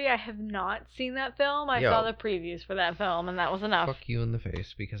 Thankfully, I have not seen that film. I saw the previews for that film, and that was enough. Fuck you in the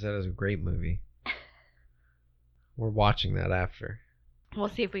face, because that is a great movie. We're watching that after. We'll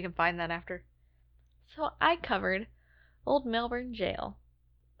see if we can find that after. So I covered Old Melbourne Jail.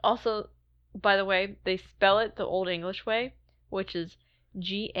 Also, by the way, they spell it the Old English way, which is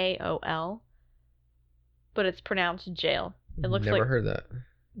Gaol, but it's pronounced jail. It looks Never like heard that.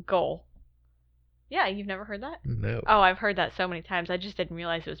 goal. Yeah, you've never heard that? No. Oh, I've heard that so many times. I just didn't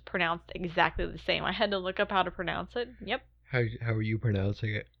realize it was pronounced exactly the same. I had to look up how to pronounce it. Yep. How are you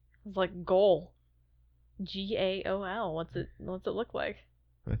pronouncing it? It's like goal. Gaol. What's it look like?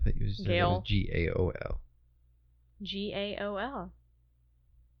 I thought you said it was Gaol. Gaol.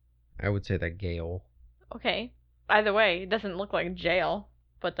 I would say that Gale. Okay. Either way, it doesn't look like jail,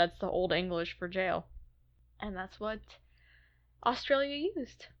 but that's the Old English for jail. And that's what Australia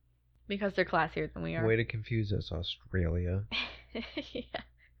used. Because they're classier than we are. Way to confuse us, Australia. Yeah.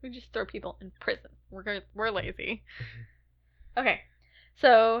 We just throw people in prison. We're lazy. Okay.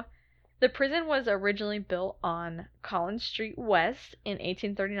 So, the prison was originally built on Collins Street West in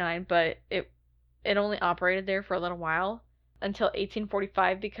 1839, but it only operated there for a little while until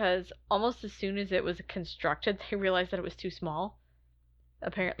 1845 because almost as soon as it was constructed, they realized that it was too small.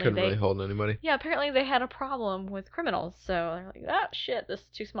 Apparently Couldn't really hold anybody. Yeah, apparently they had a problem with criminals, so they're like, ah, shit, this is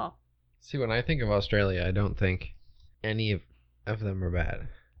too small. See, when I think of Australia, I don't think any of them are bad.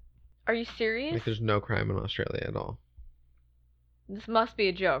 Are you serious? Like, there's no crime in Australia at all. This must be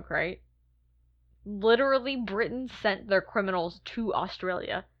a joke, right? Literally, Britain sent their criminals to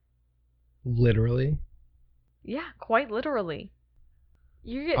Australia. Literally? Yeah, quite literally.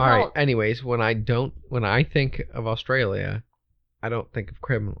 You're getting Alright, anyways, when I think of Australia, I don't think of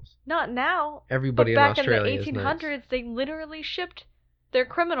criminals. Not now. Everybody but in back Australia in the 1800s, is nice. they literally shipped their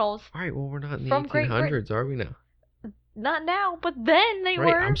criminals. Alright, well, we're not in the From Great 1800s, are we now? Not now, but then they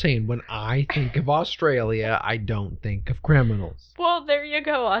Right, were. I'm saying when I think of Australia, I don't think of criminals. Well, there you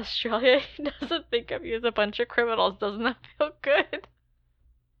go, Australia doesn't think of you as a bunch of criminals. Doesn't that feel good?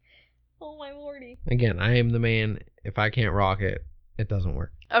 Oh my lordy. Again, I am the man. If I can't rock it, it doesn't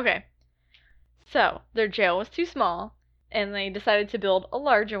work. Okay. So, their jail was too small, and they decided to build a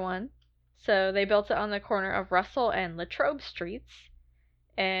larger one. So, they built it on the corner of Russell and Latrobe Streets.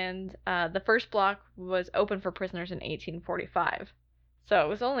 And the first block was open for prisoners in 1845. So, it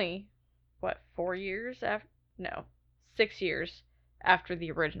was only, 4 years after? No, 6 years after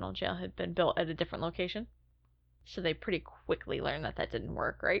the original jail had been built at a different location. So, they pretty quickly learned that didn't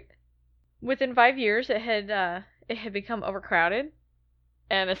work, right? Within 5 years, it had become overcrowded,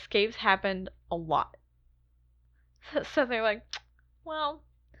 and escapes happened a lot. So they're like, well,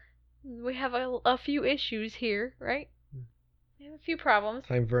 we have a few issues here, right? We have a few problems.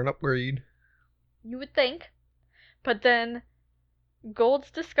 Time for an upgrade. You would think. But then, gold's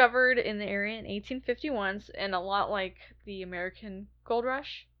discovered in the area in 1851, and a lot like the American gold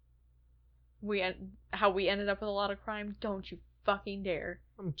rush, how we ended up with a lot of crime, don't you fucking dare.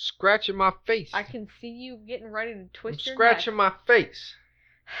 I'm scratching my face. I can see you getting ready to twist your scratching neck. my face.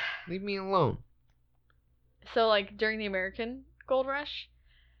 Leave me alone. So, like, during the American gold rush,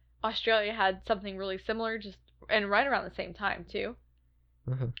 Australia had something really similar, and right around the same time, too.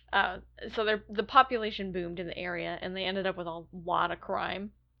 Uh-huh. So the population boomed in the area, and they ended up with a lot of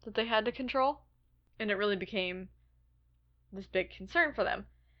crime that they had to control. And it really became this big concern for them.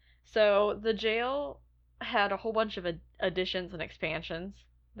 So the jail had a whole bunch of additions and expansions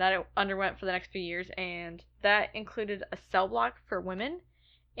that it underwent for the next few years, and that included a cell block for women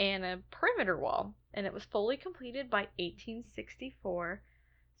and a perimeter wall, and it was fully completed by 1864.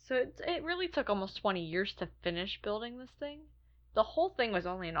 So it really took almost 20 years to finish building this thing. The whole thing was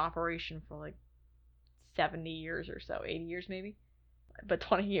only in operation for like 70 years or so, 80 years maybe. But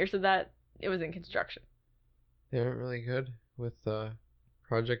 20 years of that, it was in construction. They aren't really good with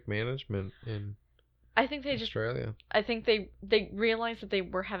project management in Australia. I think they realized that they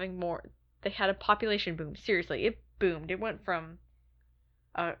were having more. They had a population boom. Seriously, it boomed. It went from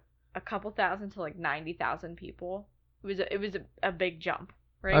a couple thousand to like 90,000 people. It was a big jump,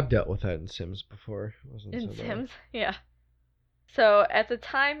 right? I've dealt with that in Sims before. It wasn't in so bad. Sims, yeah. So at that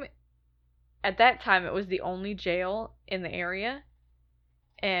time, it was the only jail in the area,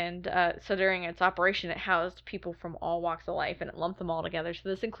 and so during its operation, it housed people from all walks of life, and it lumped them all together. So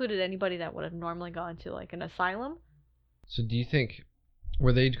this included anybody that would have normally gone to like an asylum. So do you think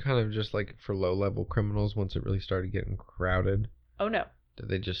were they kind of just like for low-level criminals once it really started getting crowded? Oh no. Did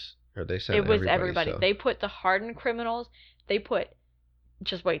they just or they sent It was everybody? everybody. So... They put the hardened criminals.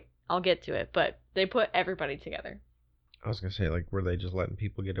 Just wait, I'll get to it. But they put everybody together. I was gonna say, like, were they just letting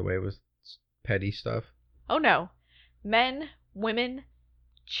people get away with petty stuff? Oh no, men, women,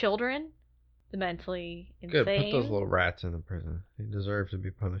 children, the mentally insane. Good, put those little rats in the prison. They deserve to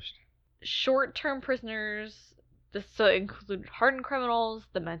be punished. Short-term prisoners. This include hardened criminals,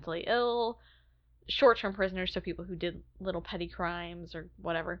 the mentally ill, short-term prisoners, so people who did little petty crimes or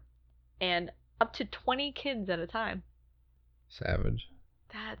whatever, and up to 20 kids at a time. Savage.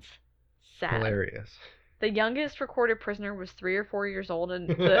 That's sad. Hilarious. The youngest recorded prisoner was 3 or 4 years old, and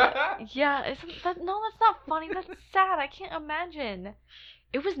yeah, isn't that, no, that's not funny. That's sad. I can't imagine.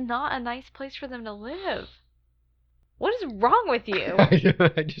 It was not a nice place for them to live. What is wrong with you?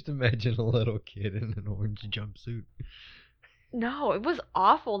 I just imagine a little kid in an orange jumpsuit. No, it was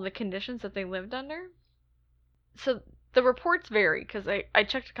awful, the conditions that they lived under. So the reports vary, because I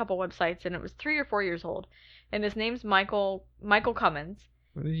checked a couple websites, and it was 3 or 4 years old, and his name's Michael Cummins.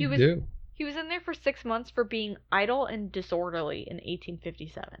 What did he do? He was in there for 6 months for being idle and disorderly in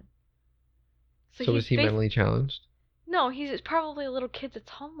 1857. So was he mentally challenged? No, he's probably a little kid that's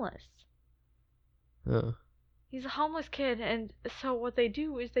homeless. Oh. He's a homeless kid, and so what they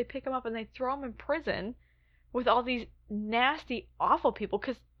do is they pick him up and they throw him in prison with all these nasty, awful people,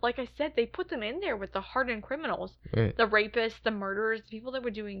 because, like I said, they put them in there with the hardened criminals. Right. The rapists, the murderers, the people that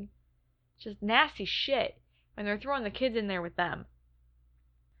were doing just nasty shit, and they're throwing the kids in there with them.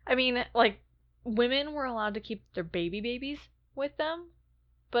 I mean, like, women were allowed to keep their babies with them,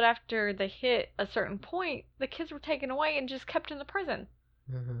 but after they hit a certain point, the kids were taken away and just kept in the prison.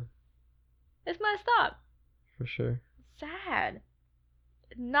 Uh-huh. It's messed up. For sure. Sad.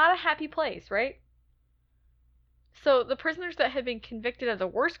 Not a happy place, right? So the prisoners that had been convicted of the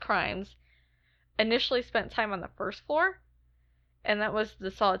worst crimes initially spent time on the first floor, and that was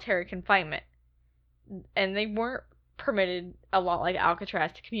the solitary confinement. And they weren't permitted, a lot like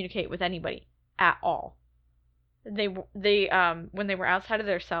Alcatraz, to communicate with anybody at all. They when they were outside of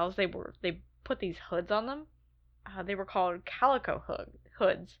their cells, they put these hoods on them. They were called calico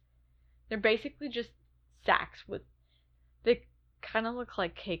hoods. They're basically just sacks with, they kind of look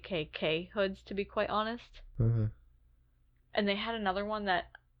like KKK hoods, to be quite honest. Uh-huh. And they had another one that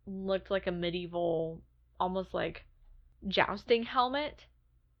looked like a medieval, almost like jousting helmet.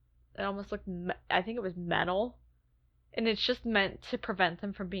 It almost looked, I think it was metal. And it's just meant to prevent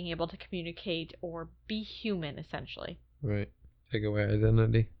them from being able to communicate or be human, essentially. Right. Take away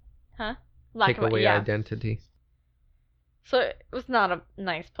identity. Huh? Take away identity. So it was not a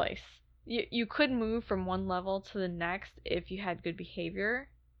nice place. You could move from one level to the next if you had good behavior.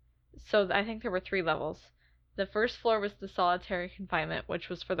 So I think there were 3 levels. The first floor was the solitary confinement, which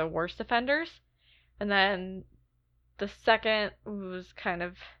was for the worst offenders. And then the second was kind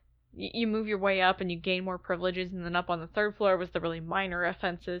of, you move your way up and you gain more privileges, and then up on the 3rd floor was the really minor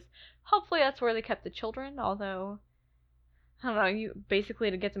offenses. Hopefully that's where they kept the children, although, I don't know, you basically,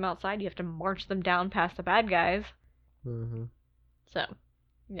 to get them outside, you have to march them down past the bad guys. Mm-hmm. So,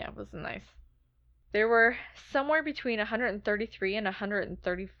 yeah, it wasn't nice. There were somewhere between 133 and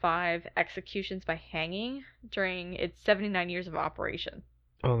 135 executions by hanging during its 79 years of operation.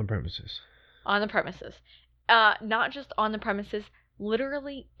 On the premises. On the premises. Not just on the premises,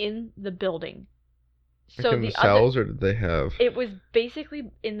 literally in the building. Like so in the cells, or did they have? It was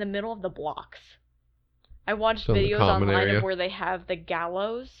basically in the middle of the blocks. I watched videos online of where they have the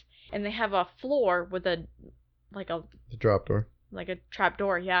gallows, and they have a floor with the drop door. Like a trap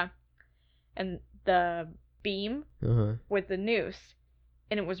door, yeah. And the beam with the noose,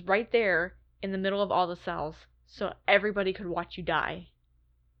 and it was right there in the middle of all the cells, so everybody could watch you die.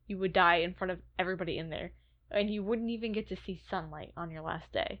 You would die in front of everybody in there, and you wouldn't even get to see sunlight on your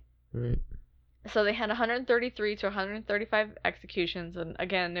last day. Right. So they had 133 to 135 executions, and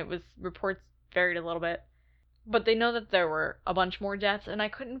again, reports varied a little bit. But they know that there were a bunch more deaths, and I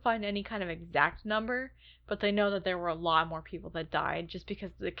couldn't find any kind of exact number, but they know that there were a lot more people that died just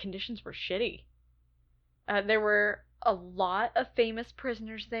because the conditions were shitty. There were a lot of famous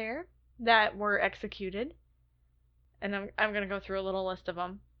prisoners there that were executed, and I'm going to go through a little list of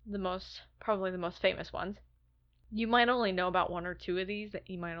them, probably the most famous ones. You might only know about 1 or 2 of these,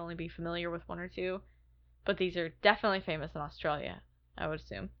 you might only be familiar with 1 or 2, but these are definitely famous in Australia, I would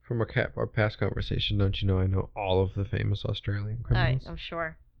assume. From our past conversation, don't you know I know all of the famous Australian criminals? I'm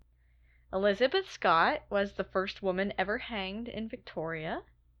sure. Elizabeth Scott was the first woman ever hanged in Victoria.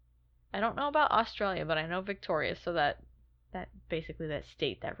 I don't know about Australia, but I know Victoria, so that basically that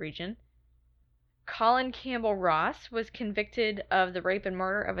state, that region. Colin Campbell Ross was convicted of the rape and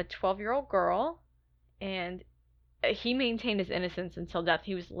murder of a 12-year-old girl, and he maintained his innocence until death.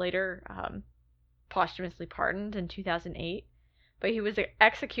 He was later posthumously pardoned in 2008, but he was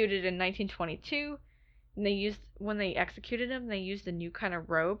executed in 1922. And when they executed him, they used a new kind of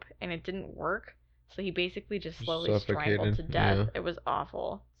rope, and it didn't work. So he basically just slowly strangled to death. Yeah. It was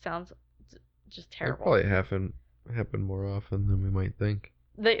awful. Sounds just terrible. It probably happened more often than we might think.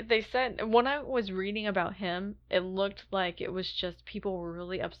 They said, when I was reading about him, it looked like it was just people were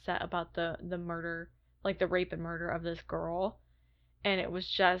really upset about the murder, like the rape and murder of this girl. And it was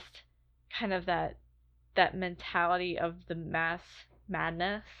just kind of that mentality of the mass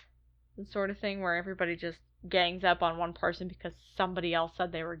madness sort of thing, where everybody just gangs up on one person because somebody else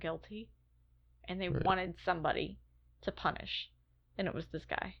said they were guilty, and they wanted somebody to punish, and it was this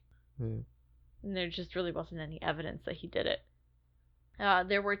guy. And there just really wasn't any evidence that he did it.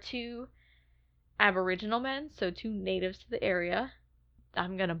 There were 2 Aboriginal men, so 2 natives to the area.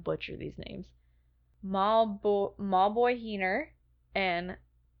 I'm gonna butcher these names. Malboy Heener and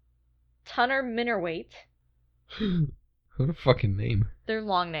Tunner Minnerwaite. What a fucking name. They're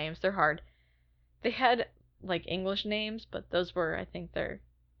long names. They're hard. They had, like, English names, but those were, I think, their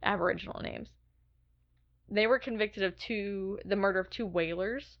Aboriginal names. They were convicted of the murder of 2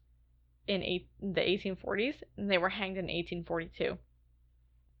 whalers in the 1840s, and they were hanged in 1842.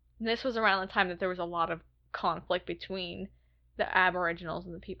 And this was around the time that there was a lot of conflict between the Aboriginals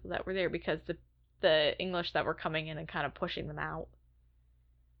and the people that were there, because the English that were coming in and kind of pushing them out.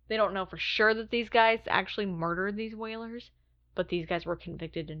 They don't know for sure that these guys actually murdered these whalers, but these guys were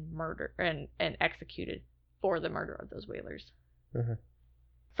convicted and murdered and executed for the murder of those whalers.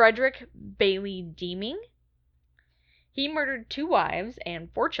 Frederick Bailey Deeming. He murdered 2 wives and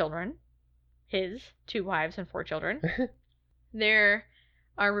 4 children. His 2 wives and 4 children. There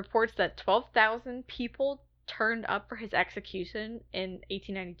are reports that 12,000 people turned up for his execution in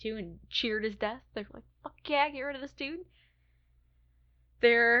 1892 and cheered his death. They were like, fuck yeah, get rid of this dude.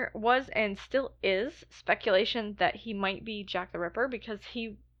 There was, and still is, speculation that he might be Jack the Ripper, because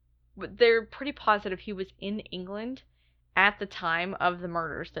they're pretty positive he was in England at the time of the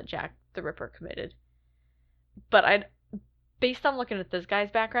murders that Jack the Ripper committed. But based on looking at this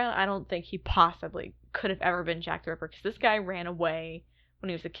guy's background, I don't think he possibly could have ever been Jack the Ripper, because this guy ran away when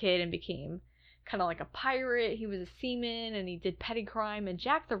he was a kid and became kind of like a pirate. He was a seaman, and he did petty crime. And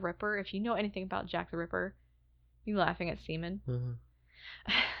Jack the Ripper, if you know anything about Jack the Ripper, you laughing at seamen?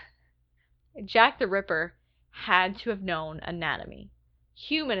 Jack the Ripper had to have known anatomy.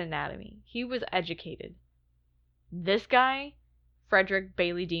 Human anatomy. He was educated. This guy, Frederick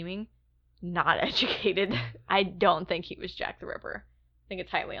Bailey Deeming, not educated. I don't think he was Jack the Ripper. I think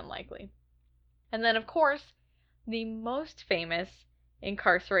it's highly unlikely. And then, of course, the most famous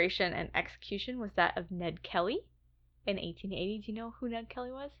incarceration and execution was that of Ned Kelly in 1880. Do you know who Ned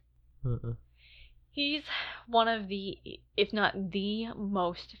Kelly was? He's one of the, if not the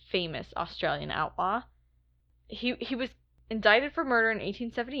most famous Australian outlaw. He was indicted for murder in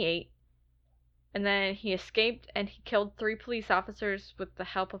 1878, and then he escaped, and he killed 3 police officers with the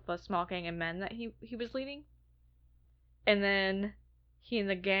help of a small gang of men that he was leading. And then he and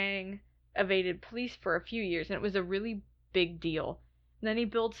the gang evaded police for a few years, and it was a really big deal. And then he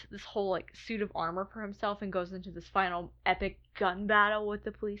builds this whole, like, suit of armor for himself and goes into this final epic gun battle with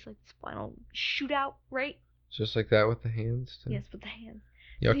the police, like this final shootout, right? Just like that with the hands? Too? Yes, with the hands.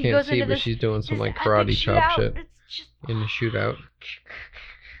 Y'all can't see, but she's doing some, like, karate chop shit in the shootout.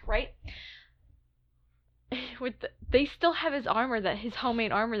 Right? They still have his armor, his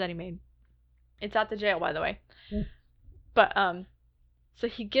homemade armor that he made. It's at the jail, by the way. But, so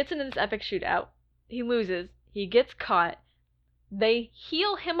he gets into this epic shootout. He loses. He gets caught. They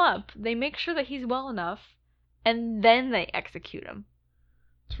heal him up. They make sure that he's well enough, and then they execute him.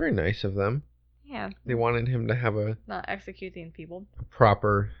 It's very nice of them. Yeah. They wanted him to have not executing people. A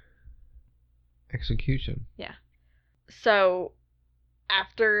proper execution. Yeah. So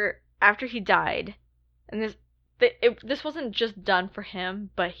after he died, and this wasn't just done for him,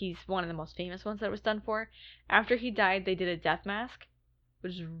 but he's one of the most famous ones that it was done for. After he died, they did a death mask,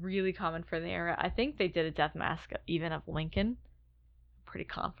 which is really common for the era. I think they did a death mask even of Lincoln. Pretty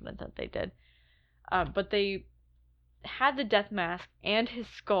confident that they did. But they had the death mask and his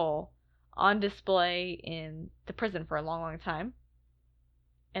skull on display in the prison for a long, long time.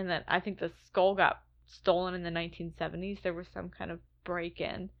 And then I think the skull got stolen in the 1970s. There was some kind of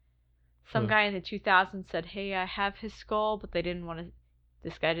break-in. Some guy in the 2000s said, hey, I have his skull, but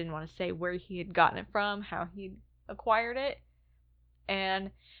this guy didn't want to say where he had gotten it from, how he acquired it.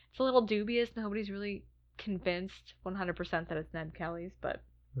 And it's a little dubious. Nobody's really convinced 100% that it's Ned Kelly's, but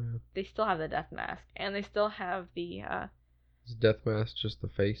they still have the death mask, and they still have the Is death mask just the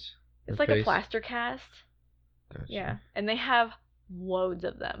face? It's like a plaster cast. Gotcha. Yeah, and they have loads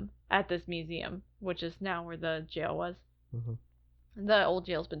of them at this museum, which is now where the jail was. The old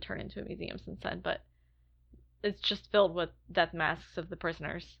jail's been turned into a museum since then, but it's just filled with death masks of the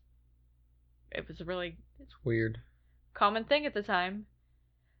prisoners. It was it's weird. Common thing at the time.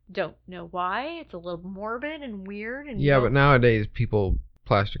 Don't know why. It's a little morbid and weird. And yeah, but nowadays people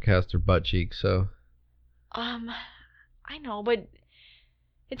plaster cast their butt cheeks, so. I know, but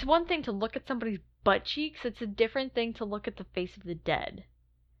it's one thing to look at somebody's butt cheeks. It's a different thing to look at the face of the dead.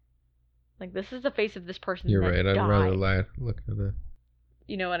 Like, this is the face of this person You're that right. I'd died. rather look at a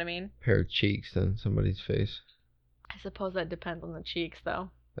You know what I mean? pair of cheeks than somebody's face. I suppose that depends on the cheeks, though.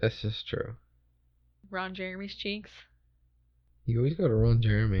 That's just true. Ron Jeremy's cheeks. You always go to Ron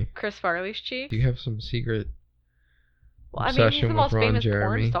Jeremy. Chris Farley's cheeks. Do you have some secret Well, I mean, he's obsession the with most Ron famous porn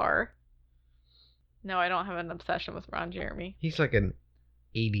Jeremy? star. No, I don't have an obsession with Ron Jeremy. He's like an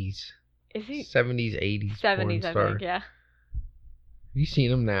 80s, Is he? 70s, 80s 70s, porn I star. think, yeah. Have you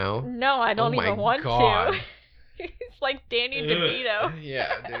seen him now? No, I don't my even want God. to. He's like Danny DeVito.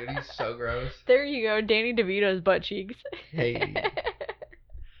 Yeah, dude, he's so gross. There you go, Danny DeVito's butt cheeks. Hey.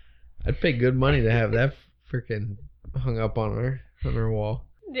 I'd pay good money to have that freaking hung up on our wall.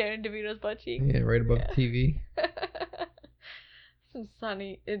 Danny DeVito's butt cheeks. Yeah, right above the TV. Some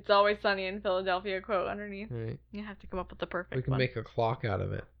sunny. It's always sunny in Philadelphia quote underneath. Right. You have to come up with the perfect We can one. make a clock out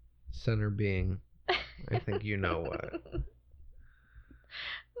of it. Center being, I think you know what.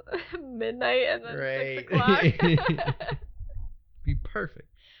 Midnight and then Right. 6 o'clock. Be perfect.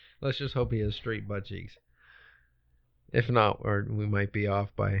 Let's just hope he has straight butt cheeks. If not, or we might be off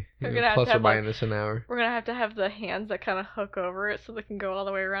by We're gonna have plus to or have, like, minus an hour. We're gonna have to have the hands that kind of hook over it so they can go all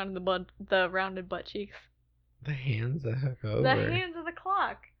the way around the rounded butt cheeks. The hands that hook over. The hands of the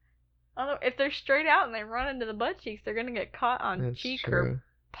clock. Although if they're straight out and they run into the butt cheeks, they're gonna get caught on That's cheek true. or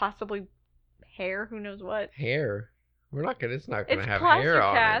possibly hair. Who knows what? Hair. We're not gonna. It's not gonna It's have plaster hair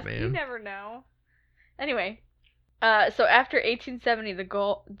on cast. it, man. You never know. Anyway, so after 1870,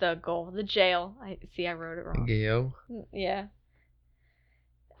 the jail. I wrote it wrong. Gail. Yeah.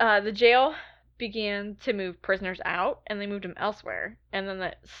 The jail began to move prisoners out, and they moved them elsewhere. And then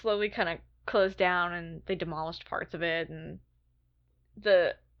that slowly kind of closed down, and they demolished parts of it, and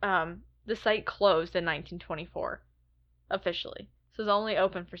the site closed in 1924, officially. So it was only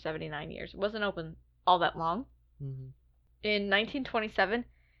open for 79 years. It wasn't open all that long. Mm-hmm. In 1927,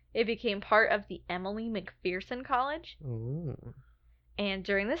 it became part of the Emily McPherson College. Oh. And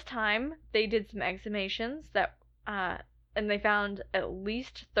during this time, they did some exhumations and they found at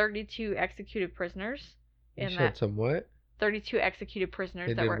least 32 executed prisoners. You In said that some what? 32 executed prisoners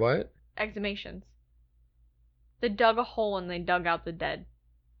They that did were what? exhumations. They dug a hole and they dug out the dead.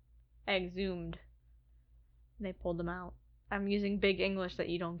 Exhumed. And they pulled them out. I'm using big English that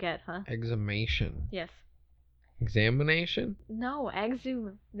you don't get, huh? Exhumation. Yes. Examination? No,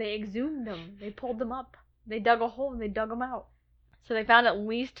 exhume. They exhumed them. They pulled them up. They dug a hole and they dug them out. So they found at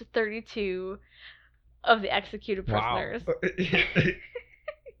least 32 of the executed prisoners. Wow.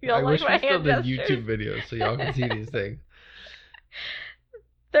 You don't I like wish my we still hand did gestures? YouTube videos so y'all can see these things.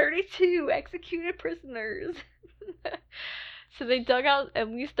 32 executed prisoners. So they dug out at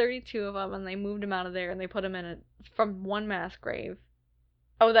least 32 of them and they moved them out of there and they put them from one mass grave.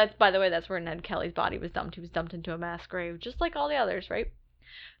 Oh, by the way, that's where Ned Kelly's body was dumped. He was dumped into a mass grave, just like all the others, right?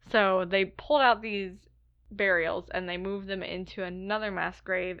 So they pulled out these burials and they moved them into another mass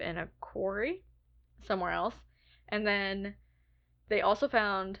grave in a quarry somewhere else. And then they also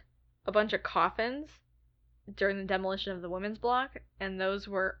found a bunch of coffins during the demolition of the women's block, and those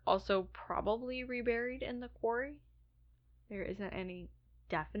were also probably reburied in the quarry. There isn't any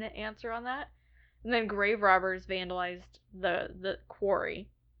definite answer on that. And then grave robbers vandalized the quarry,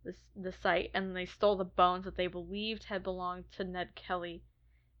 the site, and they stole the bones that they believed had belonged to Ned Kelly,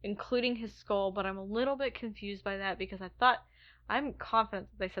 including his skull. But I'm a little bit confused by that because I'm confident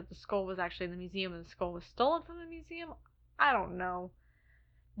that they said the skull was actually in the museum and the skull was stolen from the museum. I don't know.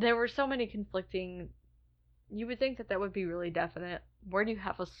 There were so many conflicting. You would think that would be really definite. Where do you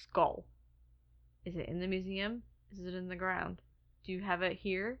have a skull? Is it in the museum? Is it in the ground? Do you have it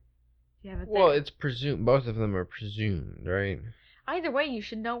here? Do you have it there? Well, it's presumed. Both of them are presumed, right? Either way, you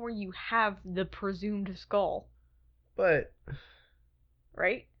should know where you have the presumed skull. But,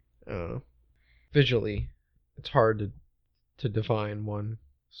 Right? I don't know. Visually, it's hard to define one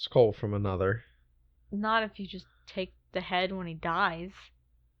skull from another. Not if you just take the head when he dies.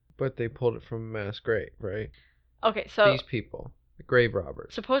 But they pulled it from a mass grave, right? Okay, so These people, the grave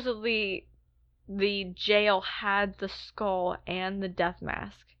robbers. supposedly the jail had the skull and the death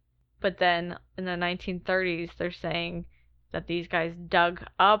mask. But then in the 1930s, they're saying that these guys dug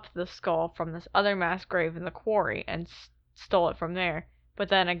up the skull from this other mass grave in the quarry and stole it from there. But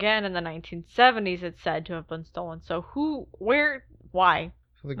then again, in the 1970s, it's said to have been stolen. So who, where, why?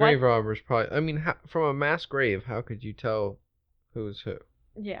 So the grave robbers probably. I mean, from a mass grave, how could you tell who's who?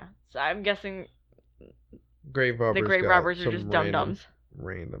 Yeah, so I'm guessing Grave robbers. the grave got robbers are some just dum-dums.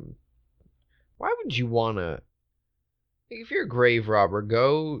 Random. Why would you wanna? If you're a grave robber,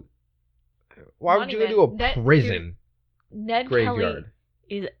 go. Why would you go to a prison? Ned graveyard.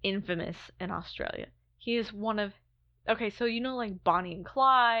 Kelly is infamous in Australia. He is one of. Okay, so you know like Bonnie and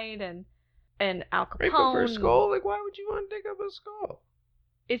Clyde and And Al Capone. Right, but for a skull, like, why would you want to dig up a skull?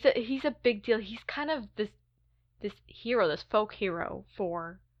 He's a big deal. He's kind of this hero, this folk hero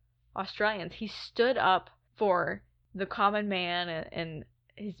for Australians. He stood up for the common man and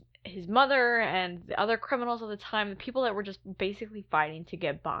his mother and the other criminals of the time, the people that were just basically fighting to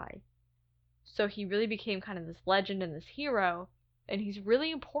get by. So he really became kind of this legend and this hero, and he's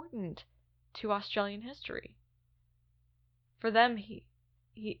really important to Australian history. For them,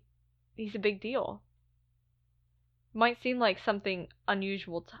 he's a big deal. Might seem like something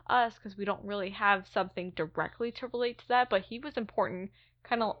unusual to us because we don't really have something directly to relate to that, but he was important,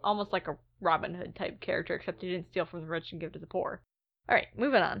 kind of almost like a Robin Hood type character, except he didn't steal from the rich and give to the poor. Alright,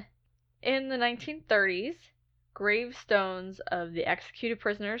 moving on. In the 1930s, gravestones of the executed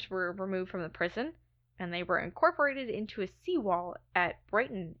prisoners were removed from the prison, and they were incorporated into a seawall at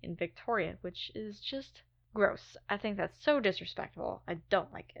Brighton in Victoria, which is just gross. I think that's so disrespectful. I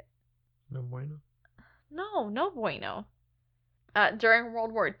don't like it. No bueno. No bueno. During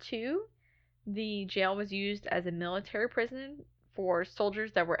World War II, the jail was used as a military prison for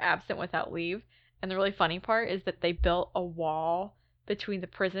soldiers that were absent without leave. And the really funny part is that they built a wall between the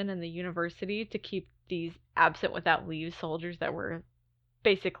prison and the university to keep these absent without leave soldiers that were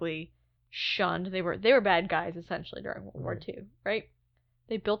basically shunned. They were bad guys essentially during World War II, right?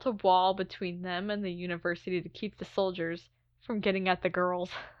 They built a wall between them and the university to keep the soldiers from getting at the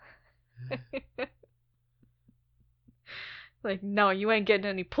girls. Like, no, you ain't getting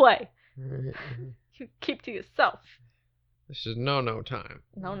any play. You keep to yourself. This is no time.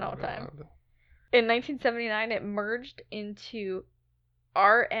 No time. In 1979, it merged into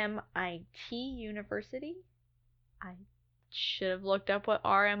RMIT University. I should have looked up what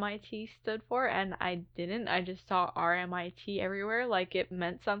RMIT stood for, and I didn't. I just saw RMIT everywhere, like it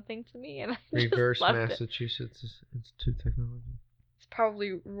meant something to me, and I Reverse just left Massachusetts Institute of Technology. It's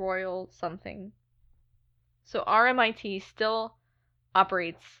probably Royal something. So RMIT still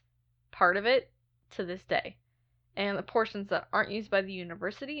operates part of it to this day. And the portions that aren't used by the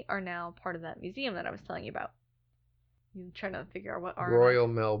university are now part of that museum that I was telling you about. I'm trying to figure out what RMIT... Royal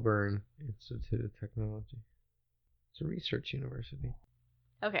Melbourne Institute of Technology. It's a research university.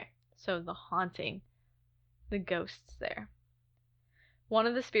 Okay, so the haunting. The ghosts there. One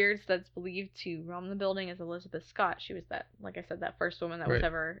of the spirits that's believed to roam the building is Elizabeth Scott. She was that, like I said, that first woman that was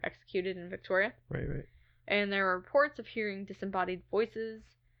ever executed in Victoria. Right. And there are reports of hearing disembodied voices,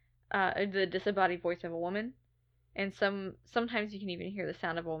 the disembodied voice of a woman, and sometimes you can even hear the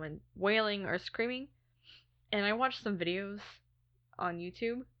sound of a woman wailing or screaming. And I watched some videos on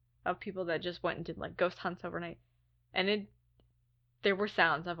YouTube of people that just went and did like ghost hunts overnight, and there were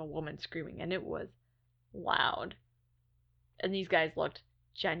sounds of a woman screaming, and it was loud. And these guys looked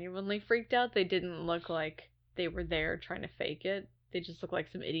genuinely freaked out. They didn't look like they were there trying to fake it. They just looked like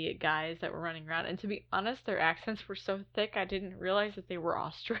some idiot guys that were running around. And to be honest, their accents were so thick, I didn't realize that they were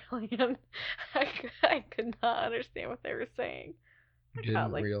Australian. I could not understand what they were saying. You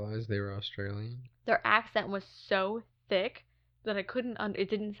didn't realize they were Australian? Their accent was so thick that I couldn't, it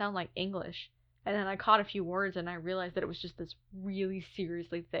didn't sound like English. And then I caught a few words and I realized that it was just this really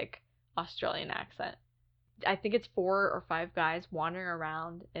seriously thick Australian accent. I think it's 4 or 5 guys wandering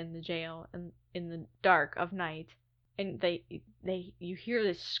around in the jail in the dark of night. And you hear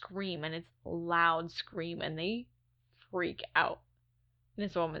this scream, and it's a loud scream, and they freak out. And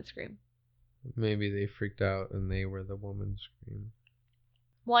it's a woman's scream. Maybe they freaked out and they were the woman scream.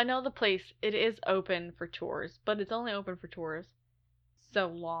 Well, I know the place, it is open for tours, but it's only open for tours so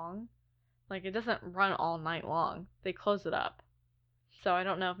long. Like, it doesn't run all night long. They close it up. So I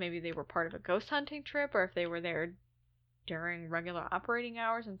don't know if maybe they were part of a ghost hunting trip, or if they were there during regular operating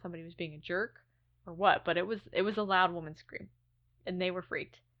hours and somebody was being a jerk, or what. But it was a loud woman scream, and they were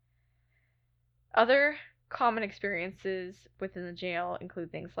freaked. Other common experiences within the jail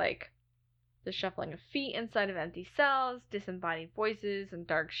include things like the shuffling of feet inside of empty cells, disembodied voices, and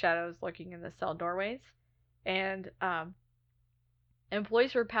dark shadows lurking in the cell doorways. And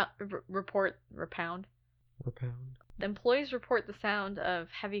employees report the sound of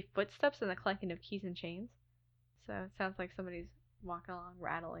heavy footsteps and the clanking of keys and chains. So it sounds like somebody's walking along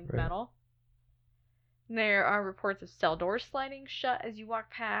rattling metal. There are reports of cell doors sliding shut as you walk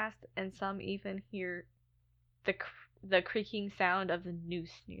past, and some even hear the creaking sound of the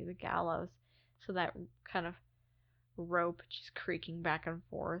noose near the gallows. So that kind of rope just creaking back and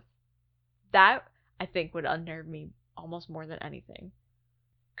forth. That, I think, would unnerve me almost more than anything.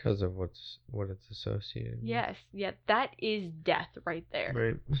 Because of what it's associated with. Yes, yeah, that is death right there.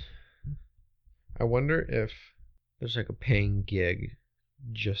 Right. I wonder if there's like a paying gig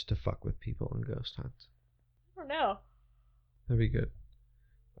just to fuck with people in ghost hunts. I don't know. That'd be good.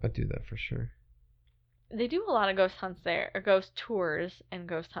 I'd do that for sure. They do a lot of ghost hunts there, or ghost tours and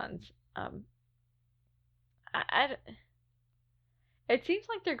ghost hunts. It seems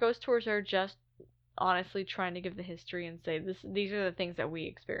like their ghost tours are just honestly trying to give the history and say these are the things that we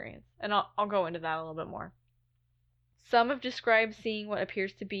experience. And I'll go into that a little bit more. Some have described seeing what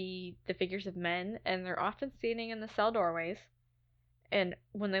appears to be the figures of men, and they're often standing in the cell doorways. And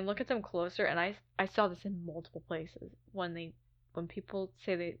when they look at them closer, and I saw this in multiple places, when people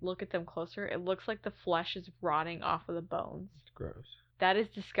say they look at them closer, it looks like the flesh is rotting off of the bones. It's gross. That is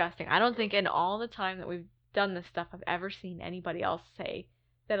disgusting. I don't think in all the time that we've done this stuff I've ever seen anybody else say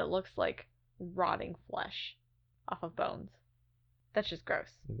that it looks like rotting flesh off of bones. That's just gross.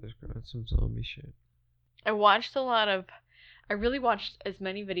 It is gross. Some zombie shit. I really watched as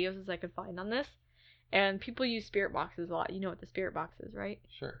many videos as I could find on this, and people use spirit boxes a lot. You know what the spirit box is, right?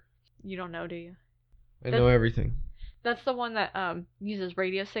 Sure. You don't know, do you? I know everything. That's the one that uses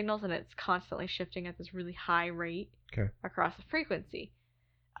radio signals, and it's constantly shifting at this really high rate across the frequency.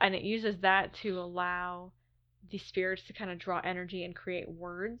 And it uses that to allow the spirits to kind of draw energy and create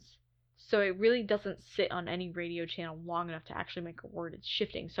words. So it really doesn't sit on any radio channel long enough to actually make a word. It's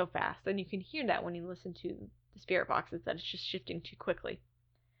shifting so fast. And you can hear that when you listen to the spirit boxes, that it's just shifting too quickly.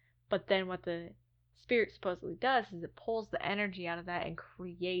 But then what the spirit supposedly does is it pulls the energy out of that and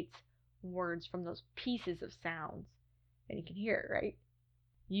creates words from those pieces of sounds. And you can hear it, right?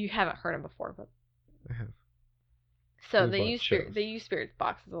 You haven't heard them before, but I have. So they use spirit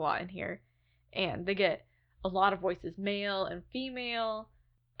boxes a lot in here, and they get a lot of voices, male and female,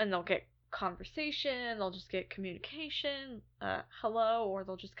 and they'll get conversation, they'll just get communication, hello, or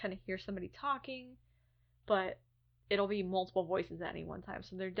they'll just kind of hear somebody talking, but it'll be multiple voices at any one time,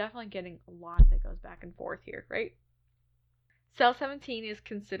 so they're definitely getting a lot that goes back and forth here, right? Cell 17 is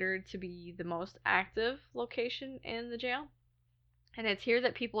considered to be the most active location in the jail, and it's here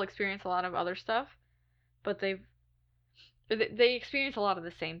that people experience a lot of other stuff, but they experience a lot of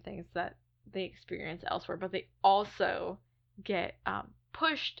the same things that they experience elsewhere, but they also get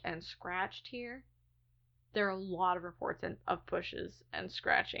pushed and scratched here. There are a lot of reports of pushes and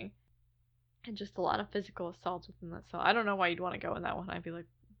scratching, and just a lot of physical assaults within that cell. I don't know why you'd want to go in that one. I'd be like,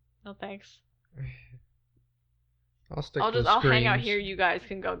 no thanks. I'll hang out here. You guys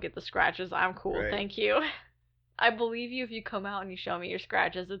can go get the scratches. I'm cool. Right. Thank you. I believe you if you come out and you show me your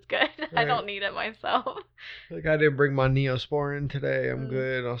scratches. It's good. Right. I don't need it myself. Like, I didn't bring my Neosporin today. I'm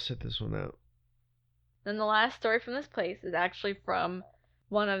good. I'll sit this one out. Then the last story from this place is actually from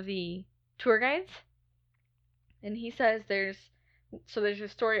one of the tour guides. And he says there's a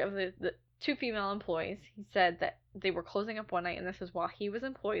story of the two female employees. He said that they were closing up one night, and this is while he was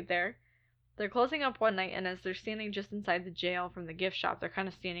employed there. They're closing up one night, and as they're standing just inside the jail from the gift shop, they're kind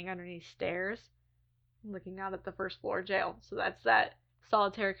of standing underneath stairs, looking out at the first floor jail. So that's that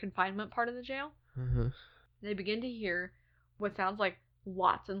solitary confinement part of the jail. Mm-hmm. They begin to hear what sounds like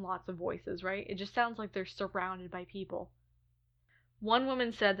lots and lots of voices, right? It just sounds like they're surrounded by people. One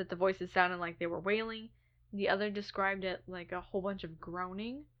woman said that the voices sounded like they were wailing. The other described it like a whole bunch of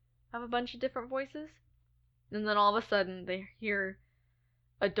groaning of a bunch of different voices. And then all of a sudden they hear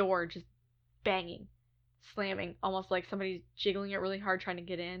a door just banging, slamming, almost like somebody's jiggling it really hard trying to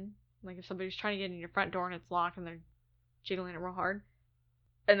get in. Like if somebody's trying to get in your front door and it's locked and they're jiggling it real hard.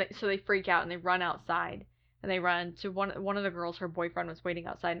 And so they freak out and they run outside. And they run to one of the girls, her boyfriend was waiting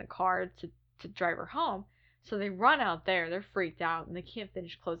outside in a car to drive her home. So they run out there, they're freaked out, and they can't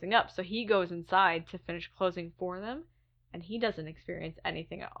finish closing up. So he goes inside to finish closing for them, and he doesn't experience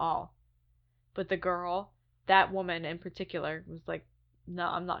anything at all. But the girl, that woman in particular, was like, no,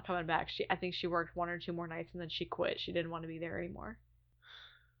 I'm not coming back. I think she worked 1 or 2 more nights, and then she quit. She didn't want to be there anymore.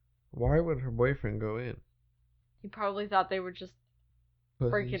 Why would her boyfriend go in? He probably thought they were just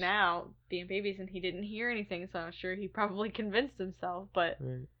freaking out, being babies, and he didn't hear anything, so I'm sure he probably convinced himself, but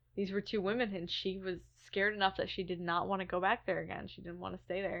right. These were 2 women, and she was scared enough that she did not want to go back there again. She didn't want to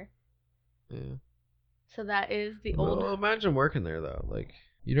stay there. Yeah. So that is the old... Well, imagine working there, though. Like,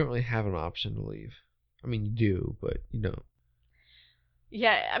 you don't really have an option to leave. I mean, you do, but you don't.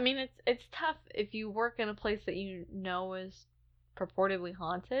 Yeah, I mean, it's tough if you work in a place that you know is purportedly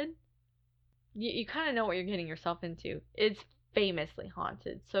haunted. You kind of know what you're getting yourself into. It's famously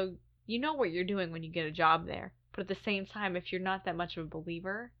haunted, so you know what you're doing when you get a job there. But at the same time, if you're not that much of a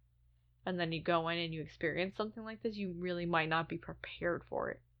believer, and then you go in and you experience something like this, you really might not be prepared for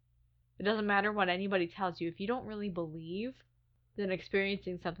it. It doesn't matter what anybody tells you. If you don't really believe, then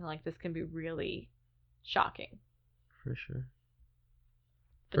experiencing something like this can be really shocking. For sure.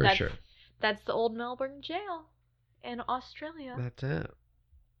 But that's the old Melbourne jail in Australia. That's it.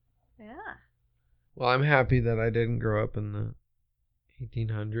 Yeah. Well, I'm happy that I didn't grow up in the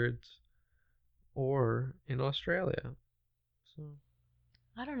 1800s, or in Australia. So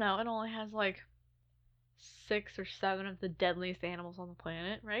I don't know. It only has like 6 or 7 of the deadliest animals on the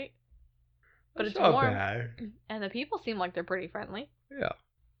planet, right? But that's it's not warm, bad. and the people seem like they're pretty friendly. Yeah.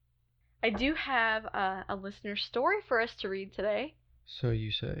 I do have a listener story for us to read today. So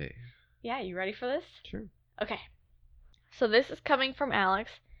you say. Yeah, you ready for this? Sure. Okay. So this is coming from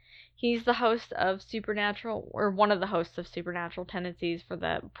Alex. He's the host of Supernatural, or one of the hosts of Supernatural Tendencies for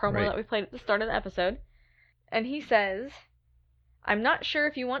the promo that we played at the start of the episode. And he says, I'm not sure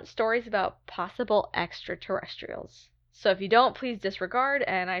if you want stories about possible extraterrestrials. So if you don't, please disregard,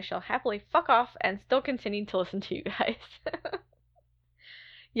 and I shall happily fuck off and still continue to listen to you guys.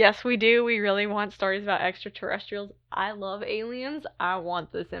 Yes, we do. We really want stories about extraterrestrials. I love aliens. I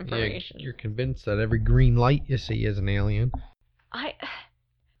want this information. Yeah, you're convinced that every green light you see is an alien.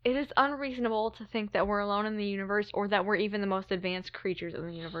 It is unreasonable to think that we're alone in the universe or that we're even the most advanced creatures in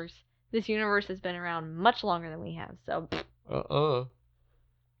the universe. This universe has been around much longer than we have, so...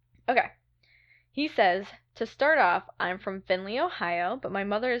 Okay. He says, to start off, I'm from Findlay, Ohio, but my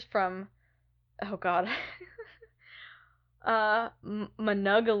mother is from... Oh, God.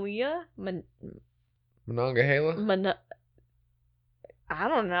 Monongahela? Monongahela? I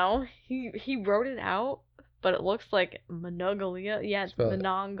don't know. He wrote it out, but it looks like Monongahela. Yeah, it's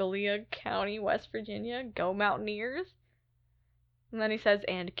Monongahela County, West Virginia. Go Mountaineers. And then he says,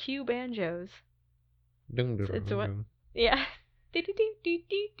 and cue banjos. It's what? Yeah.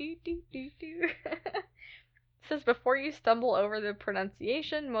 Says, before you stumble over the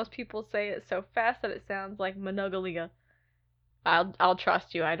pronunciation, most people say it so fast that it sounds like Monongahela. I'll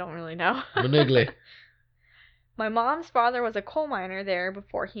trust you. I don't really know. Monogly. My mom's father was a coal miner there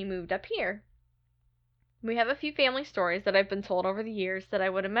before he moved up here. We have a few family stories that I've been told over the years that I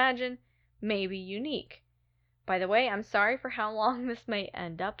would imagine may be unique. By the way, I'm sorry for how long this may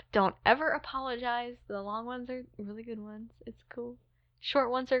end up. Don't ever apologize. The long ones are really good ones. It's cool. Short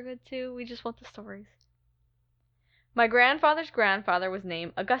ones are good too. We just want the stories. My grandfather's grandfather was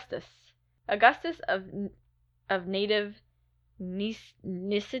named Augustus. Augustus of native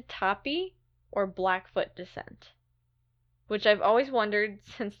Nissitapi or Blackfoot descent. Which I've always wondered,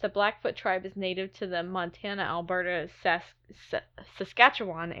 since the Blackfoot tribe is native to the Montana, Alberta,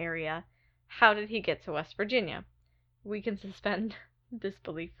 Saskatchewan area, how did he get to West Virginia? We can suspend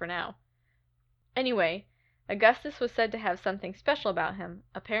disbelief for now. Anyway, Augustus was said to have something special about him.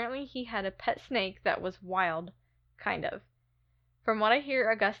 Apparently he had a pet snake that was wild, kind of. From what I hear,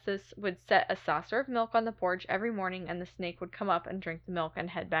 Augustus would set a saucer of milk on the porch every morning and the snake would come up and drink the milk and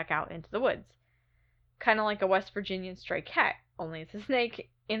head back out into the woods. Kind of like a West Virginian stray cat, only it's a snake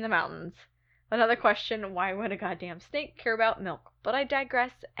in the mountains. Another question, why would a goddamn snake care about milk? But I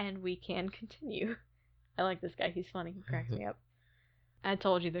digress, and we can continue. I like this guy, he's funny, he cracks me up. I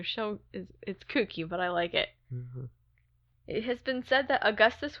told you, their show it's kooky, but I like it. Mm-hmm. It has been said that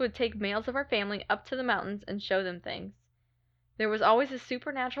Augustus would take males of our family up to the mountains and show them things. There was always a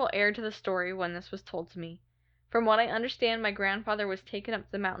supernatural air to the story when this was told to me. From what I understand, my grandfather was taken up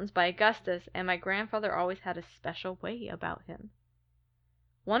to the mountains by Augustus, and my grandfather always had a special way about him.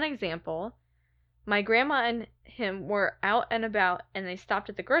 One example, my grandma and him were out and about, and they stopped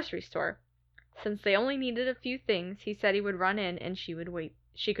at the grocery store. Since they only needed a few things, he said he would run in, and she could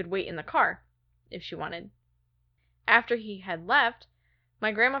wait in the car, if she wanted. After he had left,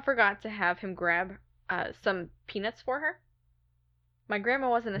 my grandma forgot to have him grab some peanuts for her. My grandma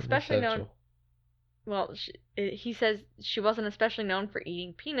wasn't especially known... Well, he says she wasn't especially known for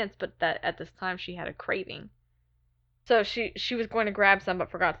eating peanuts, but that at this time she had a craving. So she was going to grab some, but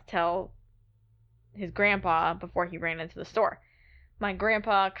forgot to tell his grandpa before he ran into the store. My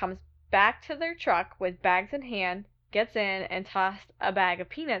grandpa comes back to their truck with bags in hand, gets in, and tossed a bag of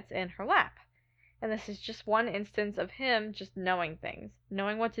peanuts in her lap. And this is just one instance of him just knowing things,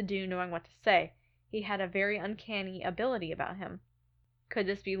 knowing what to do, knowing what to say. He had a very uncanny ability about him. Could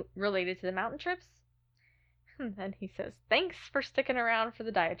this be related to the mountain trips? Then he says, thanks for sticking around for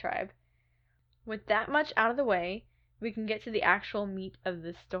the diatribe. With that much out of the way, we can get to the actual meat of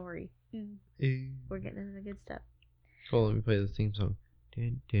this story. We're getting into the good stuff. Well, let me play the theme song.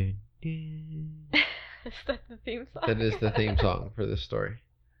 Dun, dun, dun. Is that the theme song? That is the theme song for this story.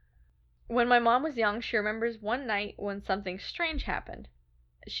 When my mom was young, she remembers one night when something strange happened.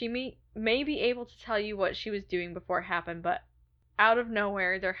 She may be able to tell you what she was doing before it happened, but out of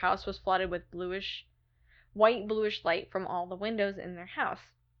nowhere, their house was flooded with white bluish light from all the windows in their house.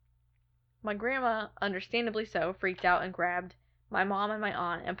 My grandma, understandably so, freaked out and grabbed my mom and my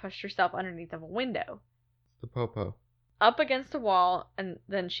aunt and pushed herself underneath of a window. The popo. Up against a wall, and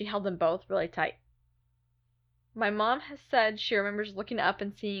then she held them both really tight. My mom has said she remembers looking up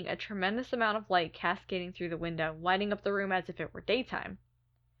and seeing a tremendous amount of light cascading through the window, lighting up the room as if it were daytime.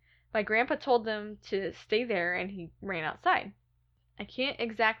 My grandpa told them to stay there and he ran outside. I can't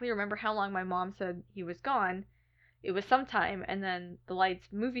exactly remember how long my mom said he was gone. It was some time, and then the lights,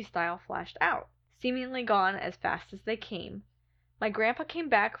 movie style, flashed out, seemingly gone as fast as they came. My grandpa came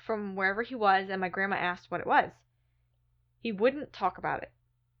back from wherever he was, and my grandma asked what it was. He wouldn't talk about it.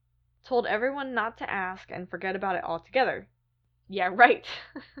 Told everyone not to ask and forget about it altogether. Yeah, right.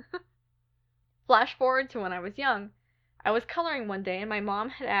 Flash forward to when I was young. I was coloring one day, and my mom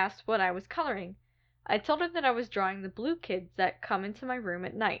had asked what I was coloring. I told her that I was drawing the blue kids that come into my room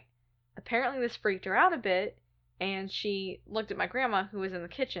at night. Apparently this freaked her out a bit, and she looked at my grandma, who was in the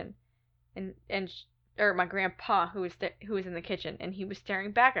kitchen, or my grandpa, who was in the kitchen, and he was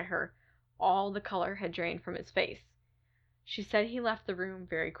staring back at her. All the color had drained from his face. She said he left the room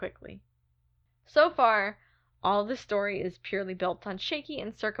very quickly. So far, all this story is purely built on shaky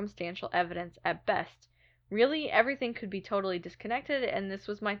and circumstantial evidence at best. Really, everything could be totally disconnected, and this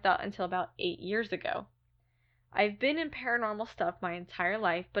was my thought until about 8 years ago. I've been in paranormal stuff my entire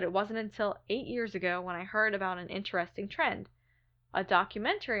life, but it wasn't until 8 years ago when I heard about an interesting trend. A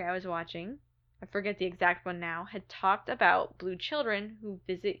documentary I was watching, I forget the exact one now, had talked about blue children who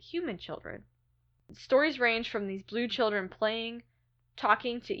visit human children. Stories range from these blue children playing,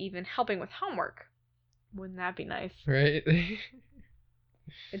 talking, to even helping with homework. Wouldn't that be nice? Right?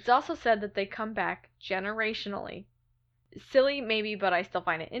 It's also said that they come back generationally. Silly, maybe, but I still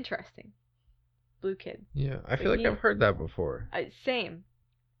find it interesting. Blue kid. Yeah, I feel like I've heard that before. Same.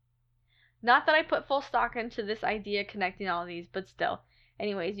 Not that I put full stock into this idea connecting all these, but still.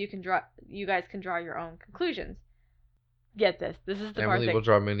 Anyways, you guys can draw your own conclusions. Get this. This is the part Emily will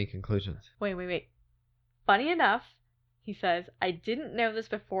draw many conclusions. Wait. Funny enough, he says, I didn't know this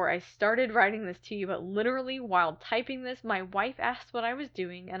before I started writing this to you, but literally while typing this, my wife asked what I was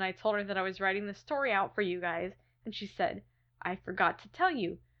doing, and I told her that I was writing the story out for you guys, and she said, I forgot to tell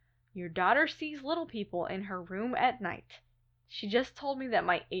you. Your daughter sees little people in her room at night. She just told me that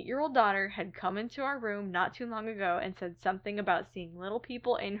my 8-year-old daughter had come into our room not too long ago and said something about seeing little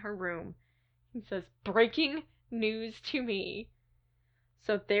people in her room. He says, breaking news to me.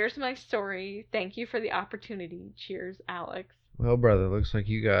 So there's my story. Thank you for the opportunity. Cheers, Alex. Well, brother, looks like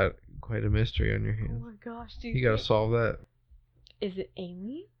you got quite a mystery on your hands. Oh my gosh. You gotta solve that. Is it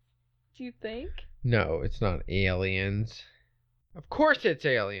aliens? Do you think? No, it's not aliens. Of course it's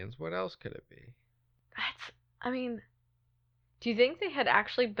aliens. What else could it be? Do you think they had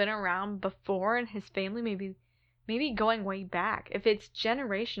actually been around before in his family? Maybe going way back. If it's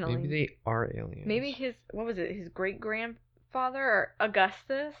generationally. Maybe they are aliens. Maybe his great-grandfather or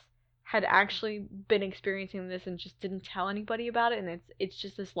Augustus had actually been experiencing this and just didn't tell anybody about it, and it's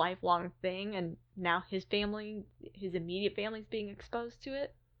just this lifelong thing, and now his immediate family's being exposed to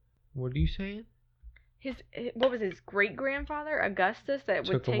it. What are you saying? His great-grandfather, Augustus, that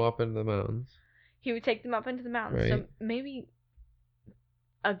took them up into the mountains. He would take them up into the mountains. Right. So maybe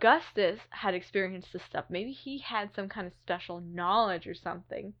Augustus had experienced this stuff. Maybe he had some kind of special knowledge or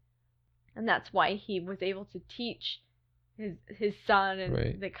something. And that's why he was able to teach his son, and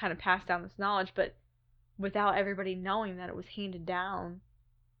right. They kind of passed down this knowledge, but without everybody knowing that it was handed down,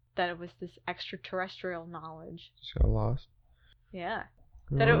 that it was this extraterrestrial knowledge. Just got lost. Yeah.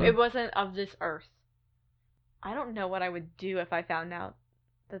 That it wasn't of this earth. I don't know what I would do if I found out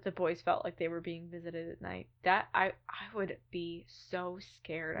that the boys felt like they were being visited at night. That I would be so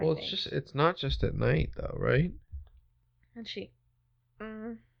scared. Well, it's not just at night though, right? And she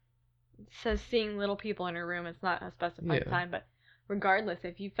says seeing little people in her room. It's not a specified time, but regardless,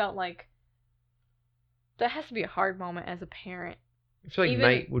 if you felt like that, has to be a hard moment as a parent. I feel like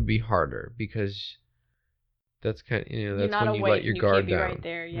night would be harder because that's kind of, that's when you let your guard down. Right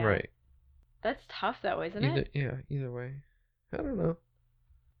there, yeah. Right. That's tough though, isn't it? Yeah, either way. I don't know.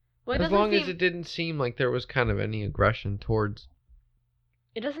 Well, as long as it didn't seem like there was kind of any aggression towards.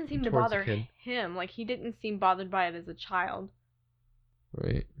 It doesn't seem to bother him. Like, he didn't seem bothered by it as a child.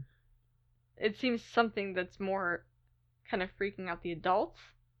 Right. It seems something that's more kind of freaking out the adults.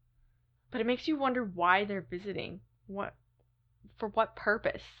 But it makes you wonder why they're visiting. For what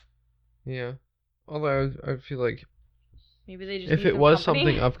purpose? Yeah. Although I feel like maybe they just if it was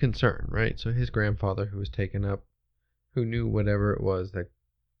something of concern, right? So his grandfather, who was taken up, who knew whatever it was that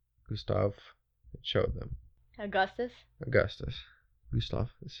Gustav showed them. Augustus. Gustav.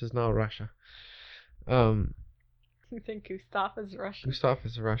 This is not Russia. You think Gustav is Russian? Gustav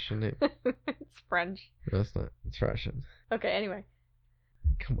is a Russian name. It's French. No, it's not. It's Russian. Okay, anyway.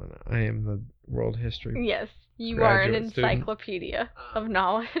 Come on, I am the world history. Yes, you are an encyclopedia of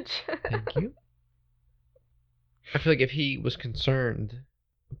knowledge. Thank you. I feel like if he was concerned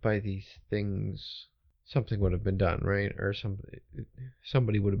by these things, something would have been done, right? Or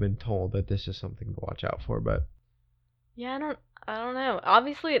somebody would have been told that this is something to watch out for. But Yeah, I don't know.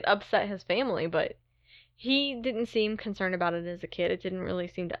 Obviously, it upset his family, but he didn't seem concerned about it as a kid. It didn't really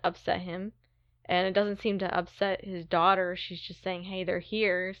seem to upset him, and it doesn't seem to upset his daughter. She's just saying, "Hey, they're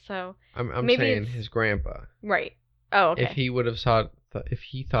here." So I'm maybe saying it's his grandpa. right. Oh, okay. If he would have if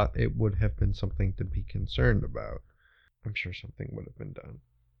he thought it would have been something to be concerned about, I'm sure something would have been done.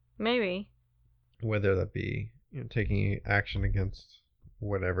 Maybe. Whether that be taking action against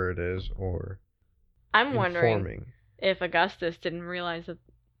whatever it is, or I'm wondering informing. if Augustus didn't realize that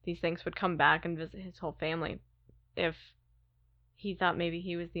these things would come back and visit his whole family. If he thought maybe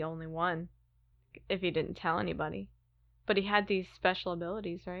he was the only one, if he didn't tell anybody. But he had these special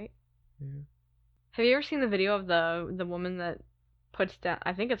abilities, right? Yeah. Have you ever seen the video of the woman that puts down,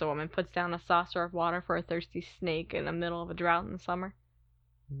 I think it's a woman, puts down a saucer of water for a thirsty snake in the middle of a drought in the summer?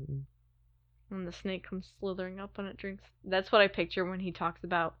 Mm-mm. And the snake comes slithering up when it drinks. That's what I picture when he talks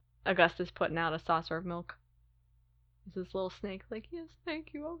about Augustus putting out a saucer of milk. Is this little snake like, yes,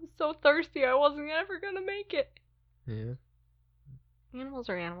 thank you, I was so thirsty, I wasn't ever gonna make it. Yeah. Animals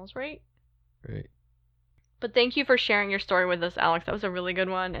are animals, right? Right. But thank you for sharing your story with us, Alex. That was a really good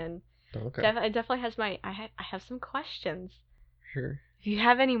one, and Okay. it definitely has I have some questions. Sure. If you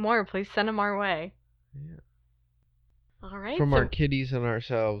have any more, please send them our way. Yeah. All right. From our kitties and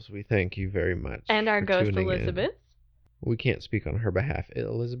ourselves, we thank you very much. And our for ghost tuning in. Elizabeth. We can't speak on her behalf.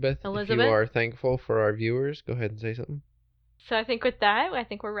 Elizabeth, if you Elizabeth? are thankful for our viewers, go ahead and say something. So I think with that,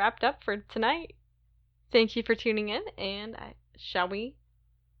 we're wrapped up for tonight. Thank you for tuning in, and shall we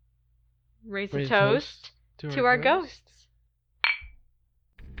raise a toast to our ghosts?